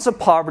violence of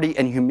poverty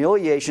and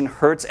humiliation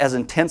hurts as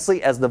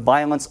intensely as the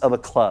violence of a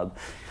club.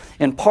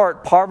 In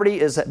part, poverty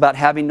is about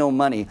having no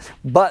money,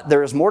 but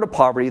there is more to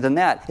poverty than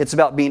that. It's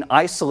about being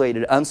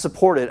isolated,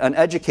 unsupported,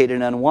 uneducated,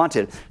 and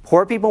unwanted.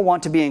 Poor people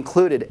want to be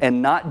included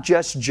and not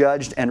just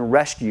judged and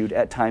rescued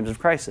at times of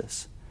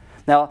crisis.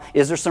 Now,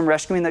 is there some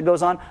rescuing that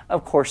goes on?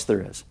 Of course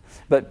there is.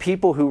 But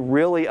people who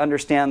really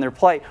understand their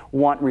plight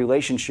want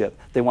relationship.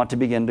 They want to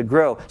begin to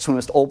grow. So we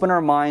must open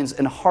our minds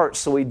and hearts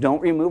so we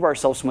don't remove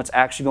ourselves from what's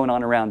actually going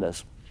on around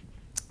us.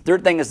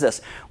 Third thing is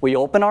this. We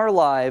open our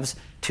lives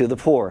to the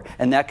poor,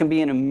 and that can be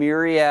in a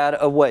myriad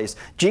of ways.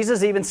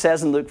 Jesus even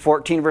says in Luke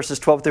 14, verses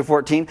 12 through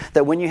 14,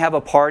 that when you have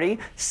a party,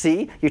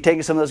 see, you're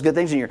taking some of those good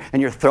things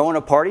and you're throwing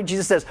a party.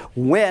 Jesus says,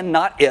 when,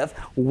 not if,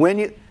 when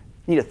you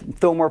need to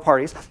throw more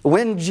parties.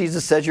 When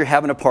Jesus says you're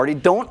having a party,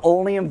 don't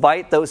only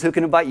invite those who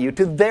can invite you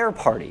to their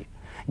party.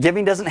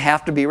 Giving doesn't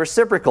have to be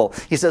reciprocal.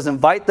 He says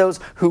invite those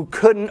who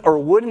couldn't or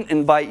wouldn't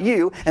invite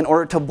you in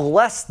order to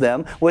bless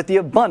them with the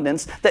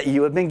abundance that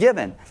you have been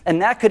given.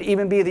 And that could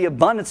even be the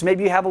abundance.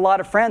 Maybe you have a lot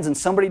of friends and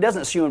somebody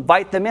doesn't, so you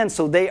invite them in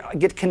so they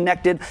get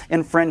connected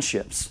in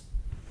friendships.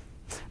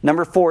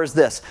 Number 4 is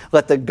this.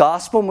 Let the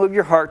gospel move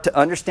your heart to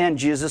understand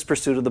Jesus'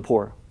 pursuit of the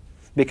poor.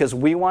 Because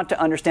we want to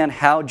understand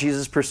how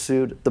Jesus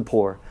pursued the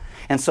poor.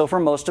 And so for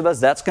most of us,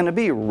 that's going to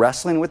be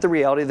wrestling with the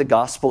reality of the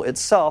gospel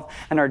itself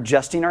and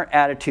adjusting our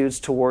attitudes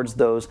towards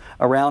those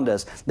around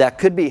us. That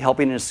could be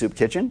helping in a soup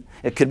kitchen.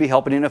 It could be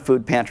helping in a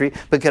food pantry.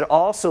 But it could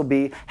also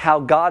be how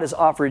God has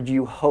offered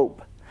you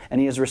hope. And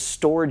He has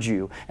restored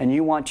you. And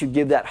you want to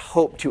give that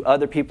hope to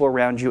other people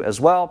around you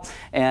as well.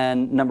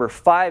 And number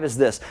 5 is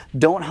this.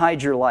 Don't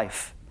hide your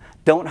life.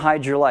 Don't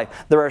hide your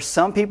life. There are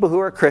some people who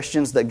are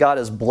Christians that God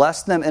has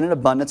blessed them in an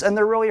abundance, and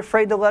they're really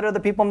afraid to let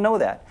other people know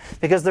that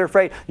because they're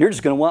afraid, you're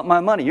just going to want my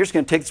money. You're just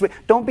going to take this away.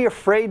 Don't be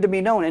afraid to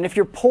be known. And if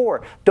you're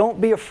poor,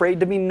 don't be afraid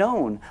to be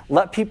known.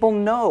 Let people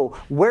know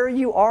where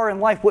you are in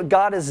life, what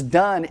God has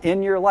done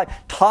in your life.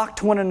 Talk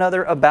to one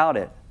another about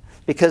it.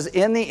 Because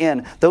in the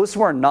end, those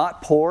who are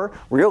not poor,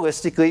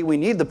 realistically, we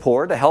need the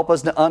poor to help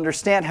us to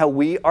understand how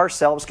we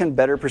ourselves can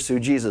better pursue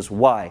Jesus.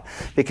 Why?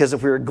 Because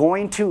if we are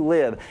going to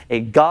live a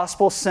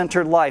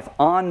gospel-centered life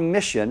on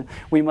mission,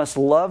 we must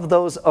love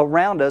those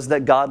around us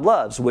that God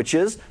loves, which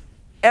is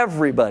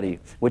everybody.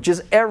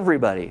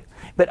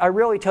 But I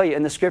really tell you,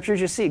 in the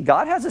scriptures you see,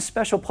 God has a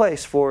special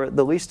place for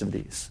the least of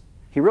these.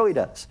 He really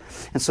does.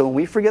 And so when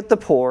we forget the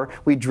poor,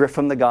 we drift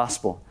from the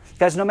gospel.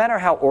 Guys, no matter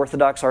how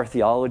orthodox our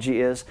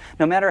theology is,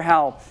 no matter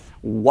how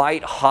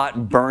white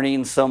hot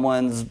burning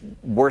someone's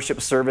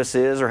worship service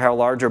is, or how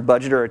large our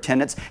budget or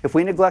attendance, if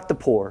we neglect the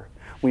poor,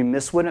 we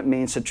miss what it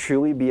means to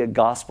truly be a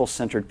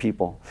gospel-centered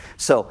people.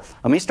 So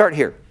let me start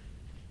here.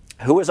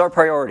 Who is our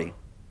priority?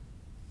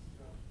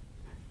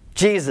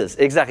 Jesus.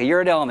 Exactly.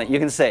 You're an element. You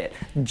can say it.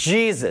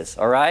 Jesus.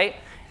 All right?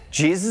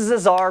 Jesus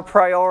is our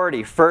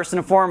priority, first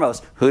and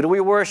foremost. Who do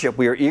we worship?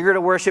 We are eager to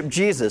worship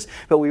Jesus,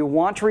 but we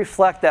want to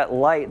reflect that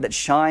light that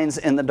shines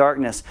in the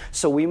darkness.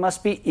 So we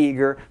must be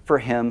eager for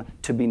Him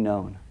to be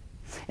known.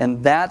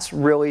 And that's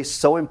really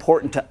so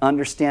important to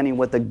understanding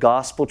what the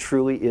gospel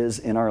truly is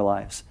in our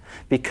lives,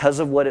 because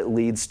of what it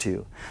leads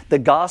to. The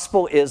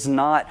gospel is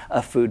not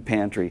a food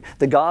pantry.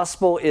 The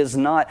gospel is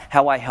not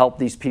how I help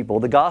these people.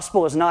 The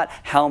gospel is not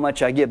how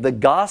much I give. The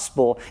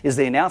gospel is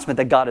the announcement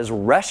that God has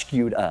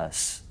rescued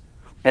us.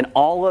 And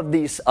all of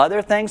these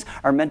other things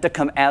are meant to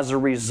come as a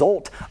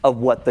result of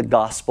what the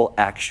gospel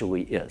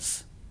actually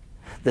is.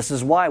 This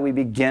is why we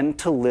begin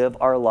to live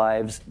our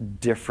lives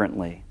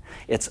differently.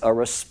 It's a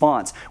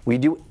response. We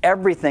do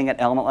everything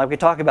at Element Life we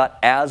talk about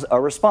as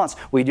a response.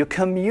 We do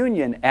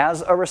communion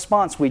as a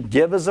response. We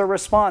give as a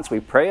response.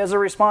 We pray as a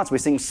response. We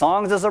sing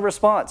songs as a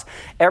response.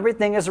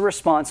 Everything is a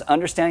response,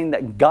 understanding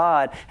that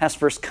God has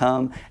first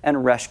come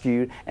and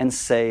rescued and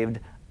saved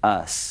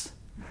us.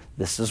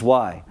 This is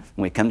why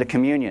when we come to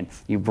communion,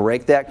 you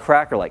break that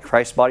cracker like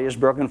Christ's body is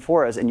broken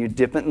for us, and you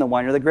dip it in the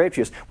wine or the grape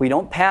juice. We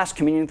don't pass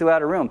communion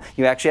throughout a room.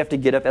 You actually have to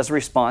get up as a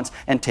response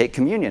and take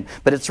communion.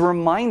 But it's a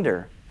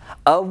reminder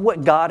of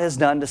what God has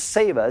done to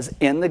save us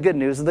in the good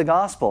news of the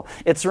gospel.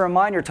 It's a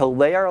reminder to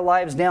lay our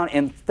lives down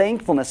in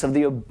thankfulness of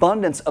the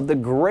abundance of the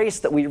grace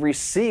that we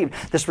received,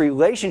 this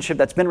relationship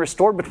that's been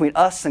restored between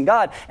us and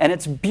God. And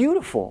it's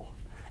beautiful.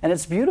 And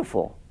it's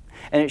beautiful.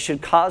 And it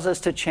should cause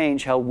us to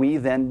change how we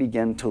then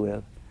begin to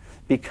live,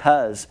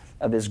 because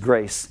of His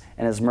grace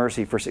and His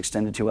mercy first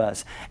extended to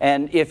us.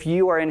 And if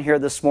you are in here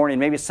this morning,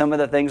 maybe some of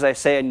the things I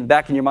say in the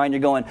back in your mind, you're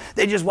going,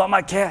 they just want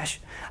my cash.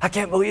 I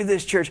can't believe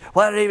this church.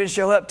 Why did they even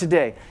show up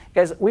today?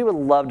 Guys, we would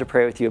love to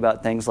pray with you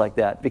about things like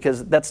that,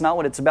 because that's not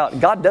what it's about.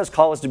 God does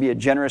call us to be a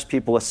generous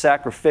people, a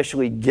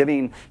sacrificially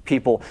giving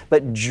people,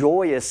 but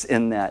joyous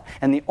in that.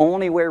 And the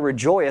only way we're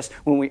joyous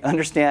when we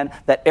understand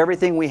that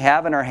everything we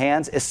have in our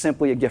hands is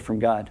simply a gift from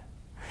God.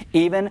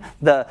 Even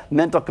the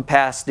mental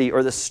capacity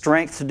or the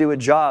strength to do a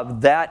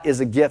job, that is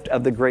a gift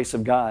of the grace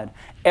of God.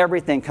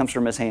 Everything comes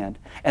from His hand.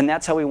 And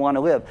that's how we want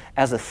to live,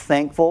 as a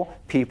thankful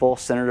people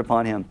centered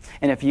upon Him.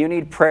 And if you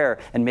need prayer,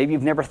 and maybe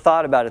you've never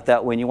thought about it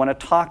that way, and you want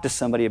to talk to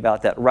somebody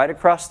about that, right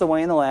across the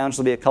way in the lounge,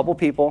 there'll be a couple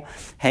people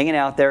hanging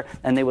out there,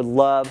 and they would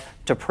love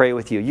to pray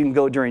with you. You can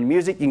go during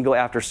music, you can go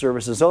after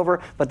service is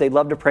over, but they'd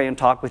love to pray and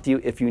talk with you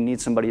if you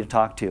need somebody to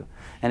talk to.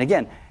 And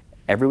again,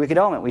 every week at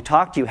Element, we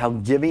talk to you how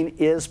giving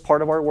is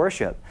part of our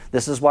worship.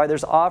 This is why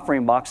there's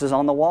offering boxes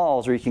on the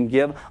walls, or you can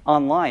give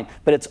online.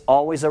 But it's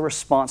always a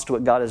response to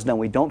what God has done.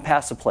 We don't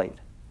pass a plate.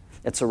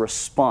 It's a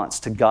response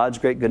to God's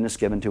great goodness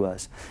given to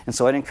us. And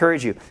so I'd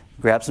encourage you,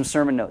 grab some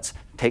sermon notes,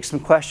 take some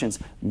questions,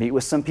 meet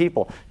with some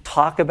people,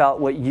 talk about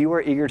what you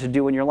are eager to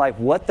do in your life,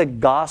 what the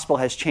gospel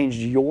has changed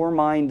your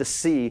mind to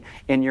see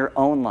in your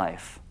own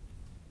life.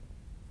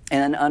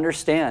 And then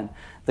understand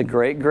the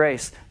great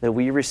grace that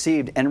we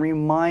received, and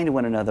remind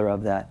one another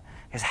of that,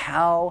 is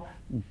how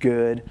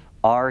good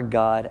our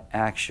God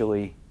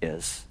actually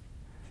is.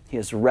 He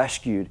has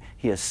rescued,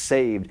 He has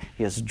saved,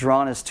 He has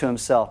drawn us to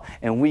Himself,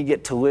 and we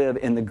get to live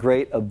in the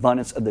great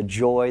abundance of the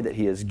joy that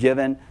He has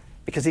given,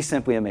 because He's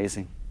simply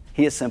amazing.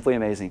 He is simply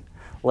amazing.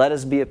 Let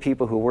us be a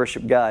people who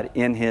worship God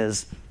in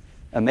His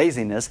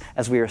amazingness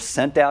as we are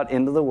sent out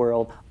into the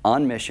world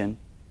on mission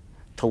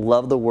to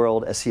love the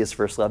world as He has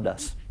first loved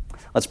us.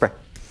 Let's pray.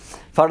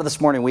 Father,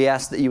 this morning we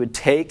ask that you would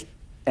take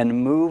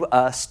and move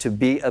us to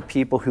be a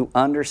people who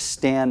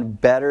understand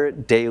better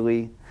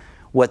daily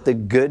what the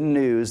good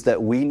news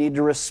that we need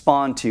to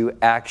respond to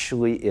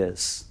actually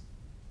is.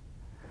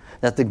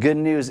 That the good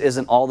news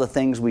isn't all the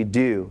things we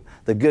do.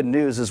 The good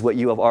news is what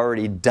you have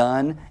already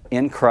done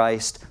in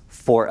Christ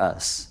for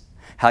us.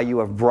 How you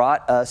have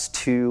brought us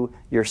to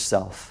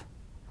yourself.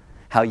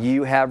 How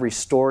you have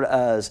restored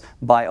us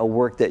by a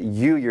work that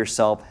you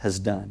yourself has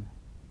done.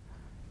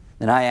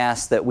 And I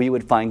ask that we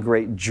would find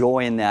great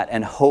joy in that,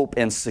 and hope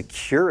and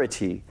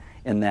security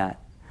in that.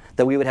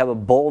 That we would have a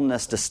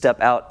boldness to step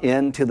out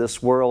into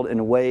this world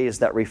in ways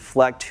that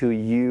reflect who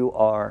you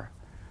are.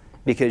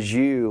 Because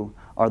you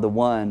are the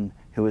one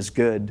who is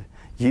good.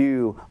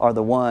 You are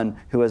the one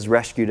who has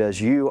rescued us.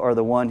 You are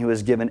the one who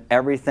has given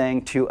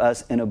everything to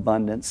us in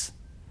abundance.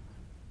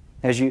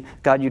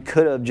 God, you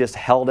could have just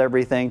held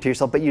everything to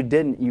yourself, but you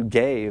didn't. You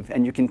gave,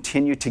 and you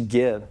continue to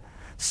give.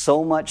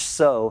 So much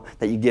so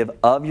that you give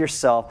of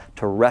yourself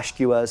to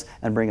rescue us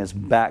and bring us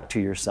back to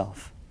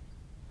yourself.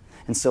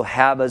 And so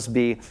have us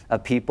be a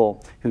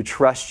people who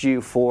trust you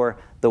for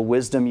the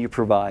wisdom you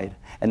provide,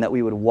 and that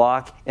we would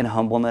walk in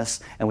humbleness,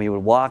 and we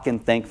would walk in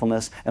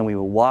thankfulness, and we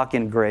would walk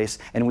in grace,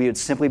 and we would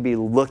simply be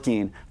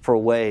looking for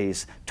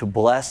ways to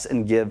bless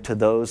and give to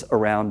those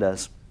around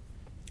us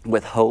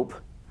with hope,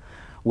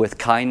 with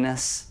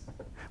kindness,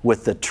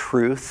 with the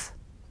truth,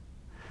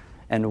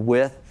 and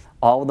with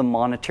all of the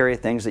monetary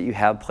things that you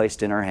have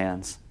placed in our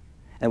hands.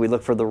 And we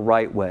look for the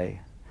right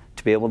way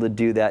to be able to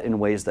do that in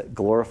ways that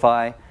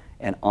glorify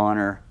and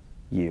honor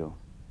you.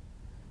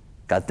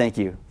 God, thank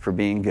you for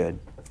being good.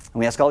 And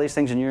we ask all these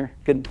things in your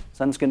good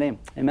Son's good name.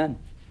 Amen.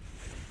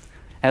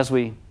 As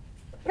I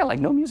got like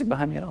no music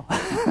behind me at all.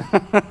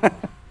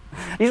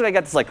 Usually I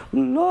got this like,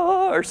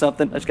 la or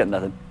something. I just got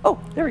nothing. Oh,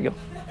 there we go.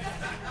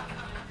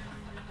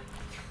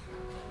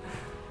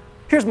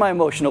 Here's my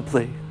emotional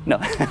plea. No.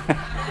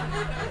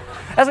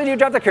 As we do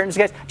drop the curtains,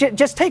 guys,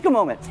 just take a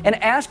moment and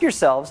ask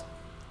yourselves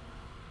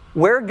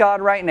where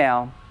God right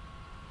now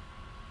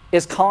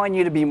is calling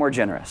you to be more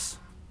generous.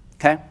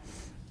 Okay?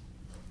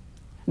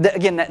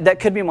 Again, that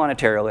could be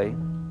monetarily.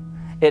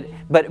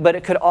 But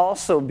it could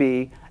also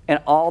be in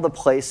all the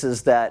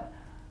places that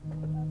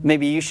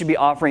maybe you should be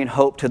offering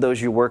hope to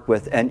those you work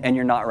with and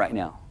you're not right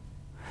now.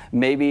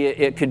 Maybe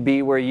it could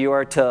be where you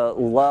are to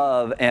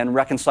love and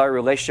reconcile a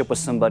relationship with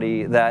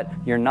somebody that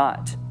you're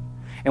not.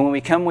 And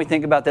when we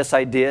think about this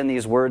idea and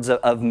these words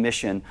of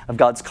mission, of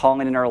God's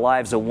calling in our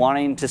lives, of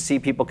wanting to see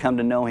people come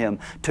to know Him,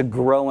 to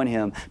grow in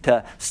Him,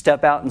 to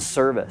step out in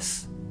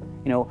service,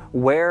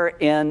 where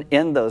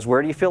in those,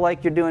 where do you feel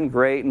like you're doing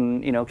great?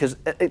 And, because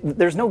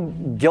there's no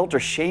guilt or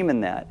shame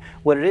in that.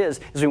 What it is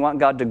we want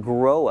God to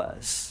grow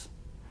us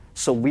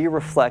so we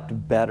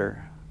reflect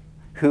better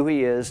who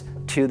He is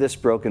to this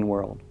broken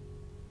world.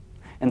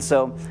 And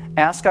so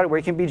ask God where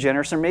you can be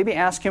generous, or maybe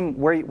ask Him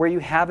where you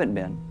haven't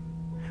been.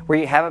 Where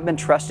you haven't been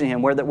trusting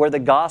Him, where the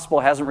gospel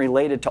hasn't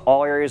related to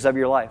all areas of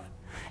your life.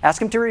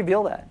 Ask Him to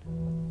reveal that.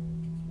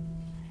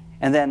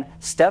 And then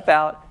step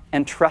out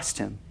and trust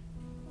Him.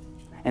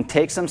 And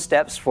take some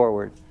steps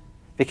forward,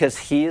 because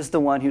He is the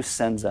one who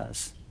sends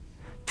us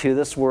to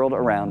this world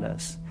around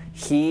us.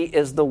 He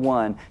is the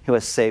one who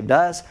has saved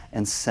us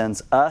and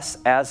sends us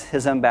as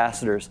His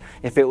ambassadors.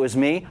 If it was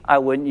me, I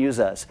wouldn't use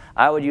us.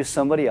 I would use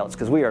somebody else,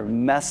 because we are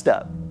messed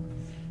up.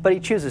 But He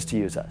chooses to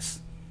use us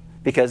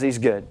because He's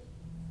good.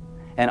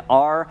 And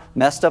our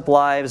messed up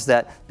lives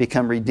that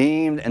become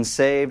redeemed and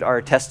saved are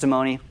a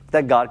testimony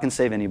that God can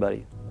save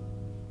anybody.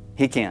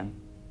 He can.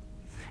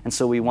 And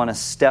so we want to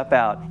step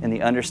out in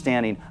the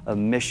understanding of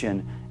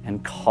mission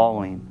and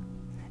calling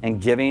and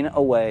giving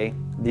away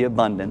the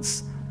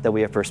abundance that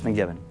we have first been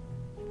given.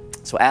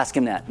 So ask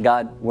Him that.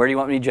 God, where do you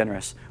want me to be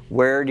generous?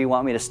 Where do you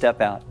want me to step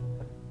out?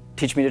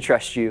 Teach me to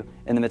trust you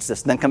in the midst of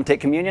this. Then come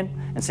take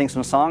communion and sing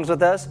some songs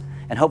with us.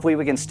 And hopefully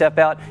we can step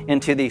out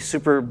into the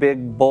super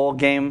big bowl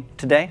game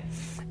today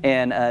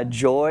and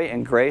joy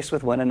and grace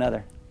with one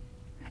another.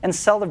 And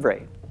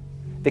celebrate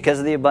because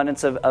of the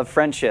abundance of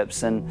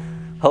friendships.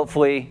 And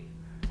hopefully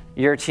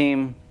your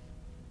team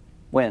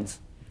wins.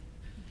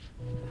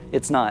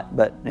 It's not,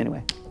 but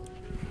anyway.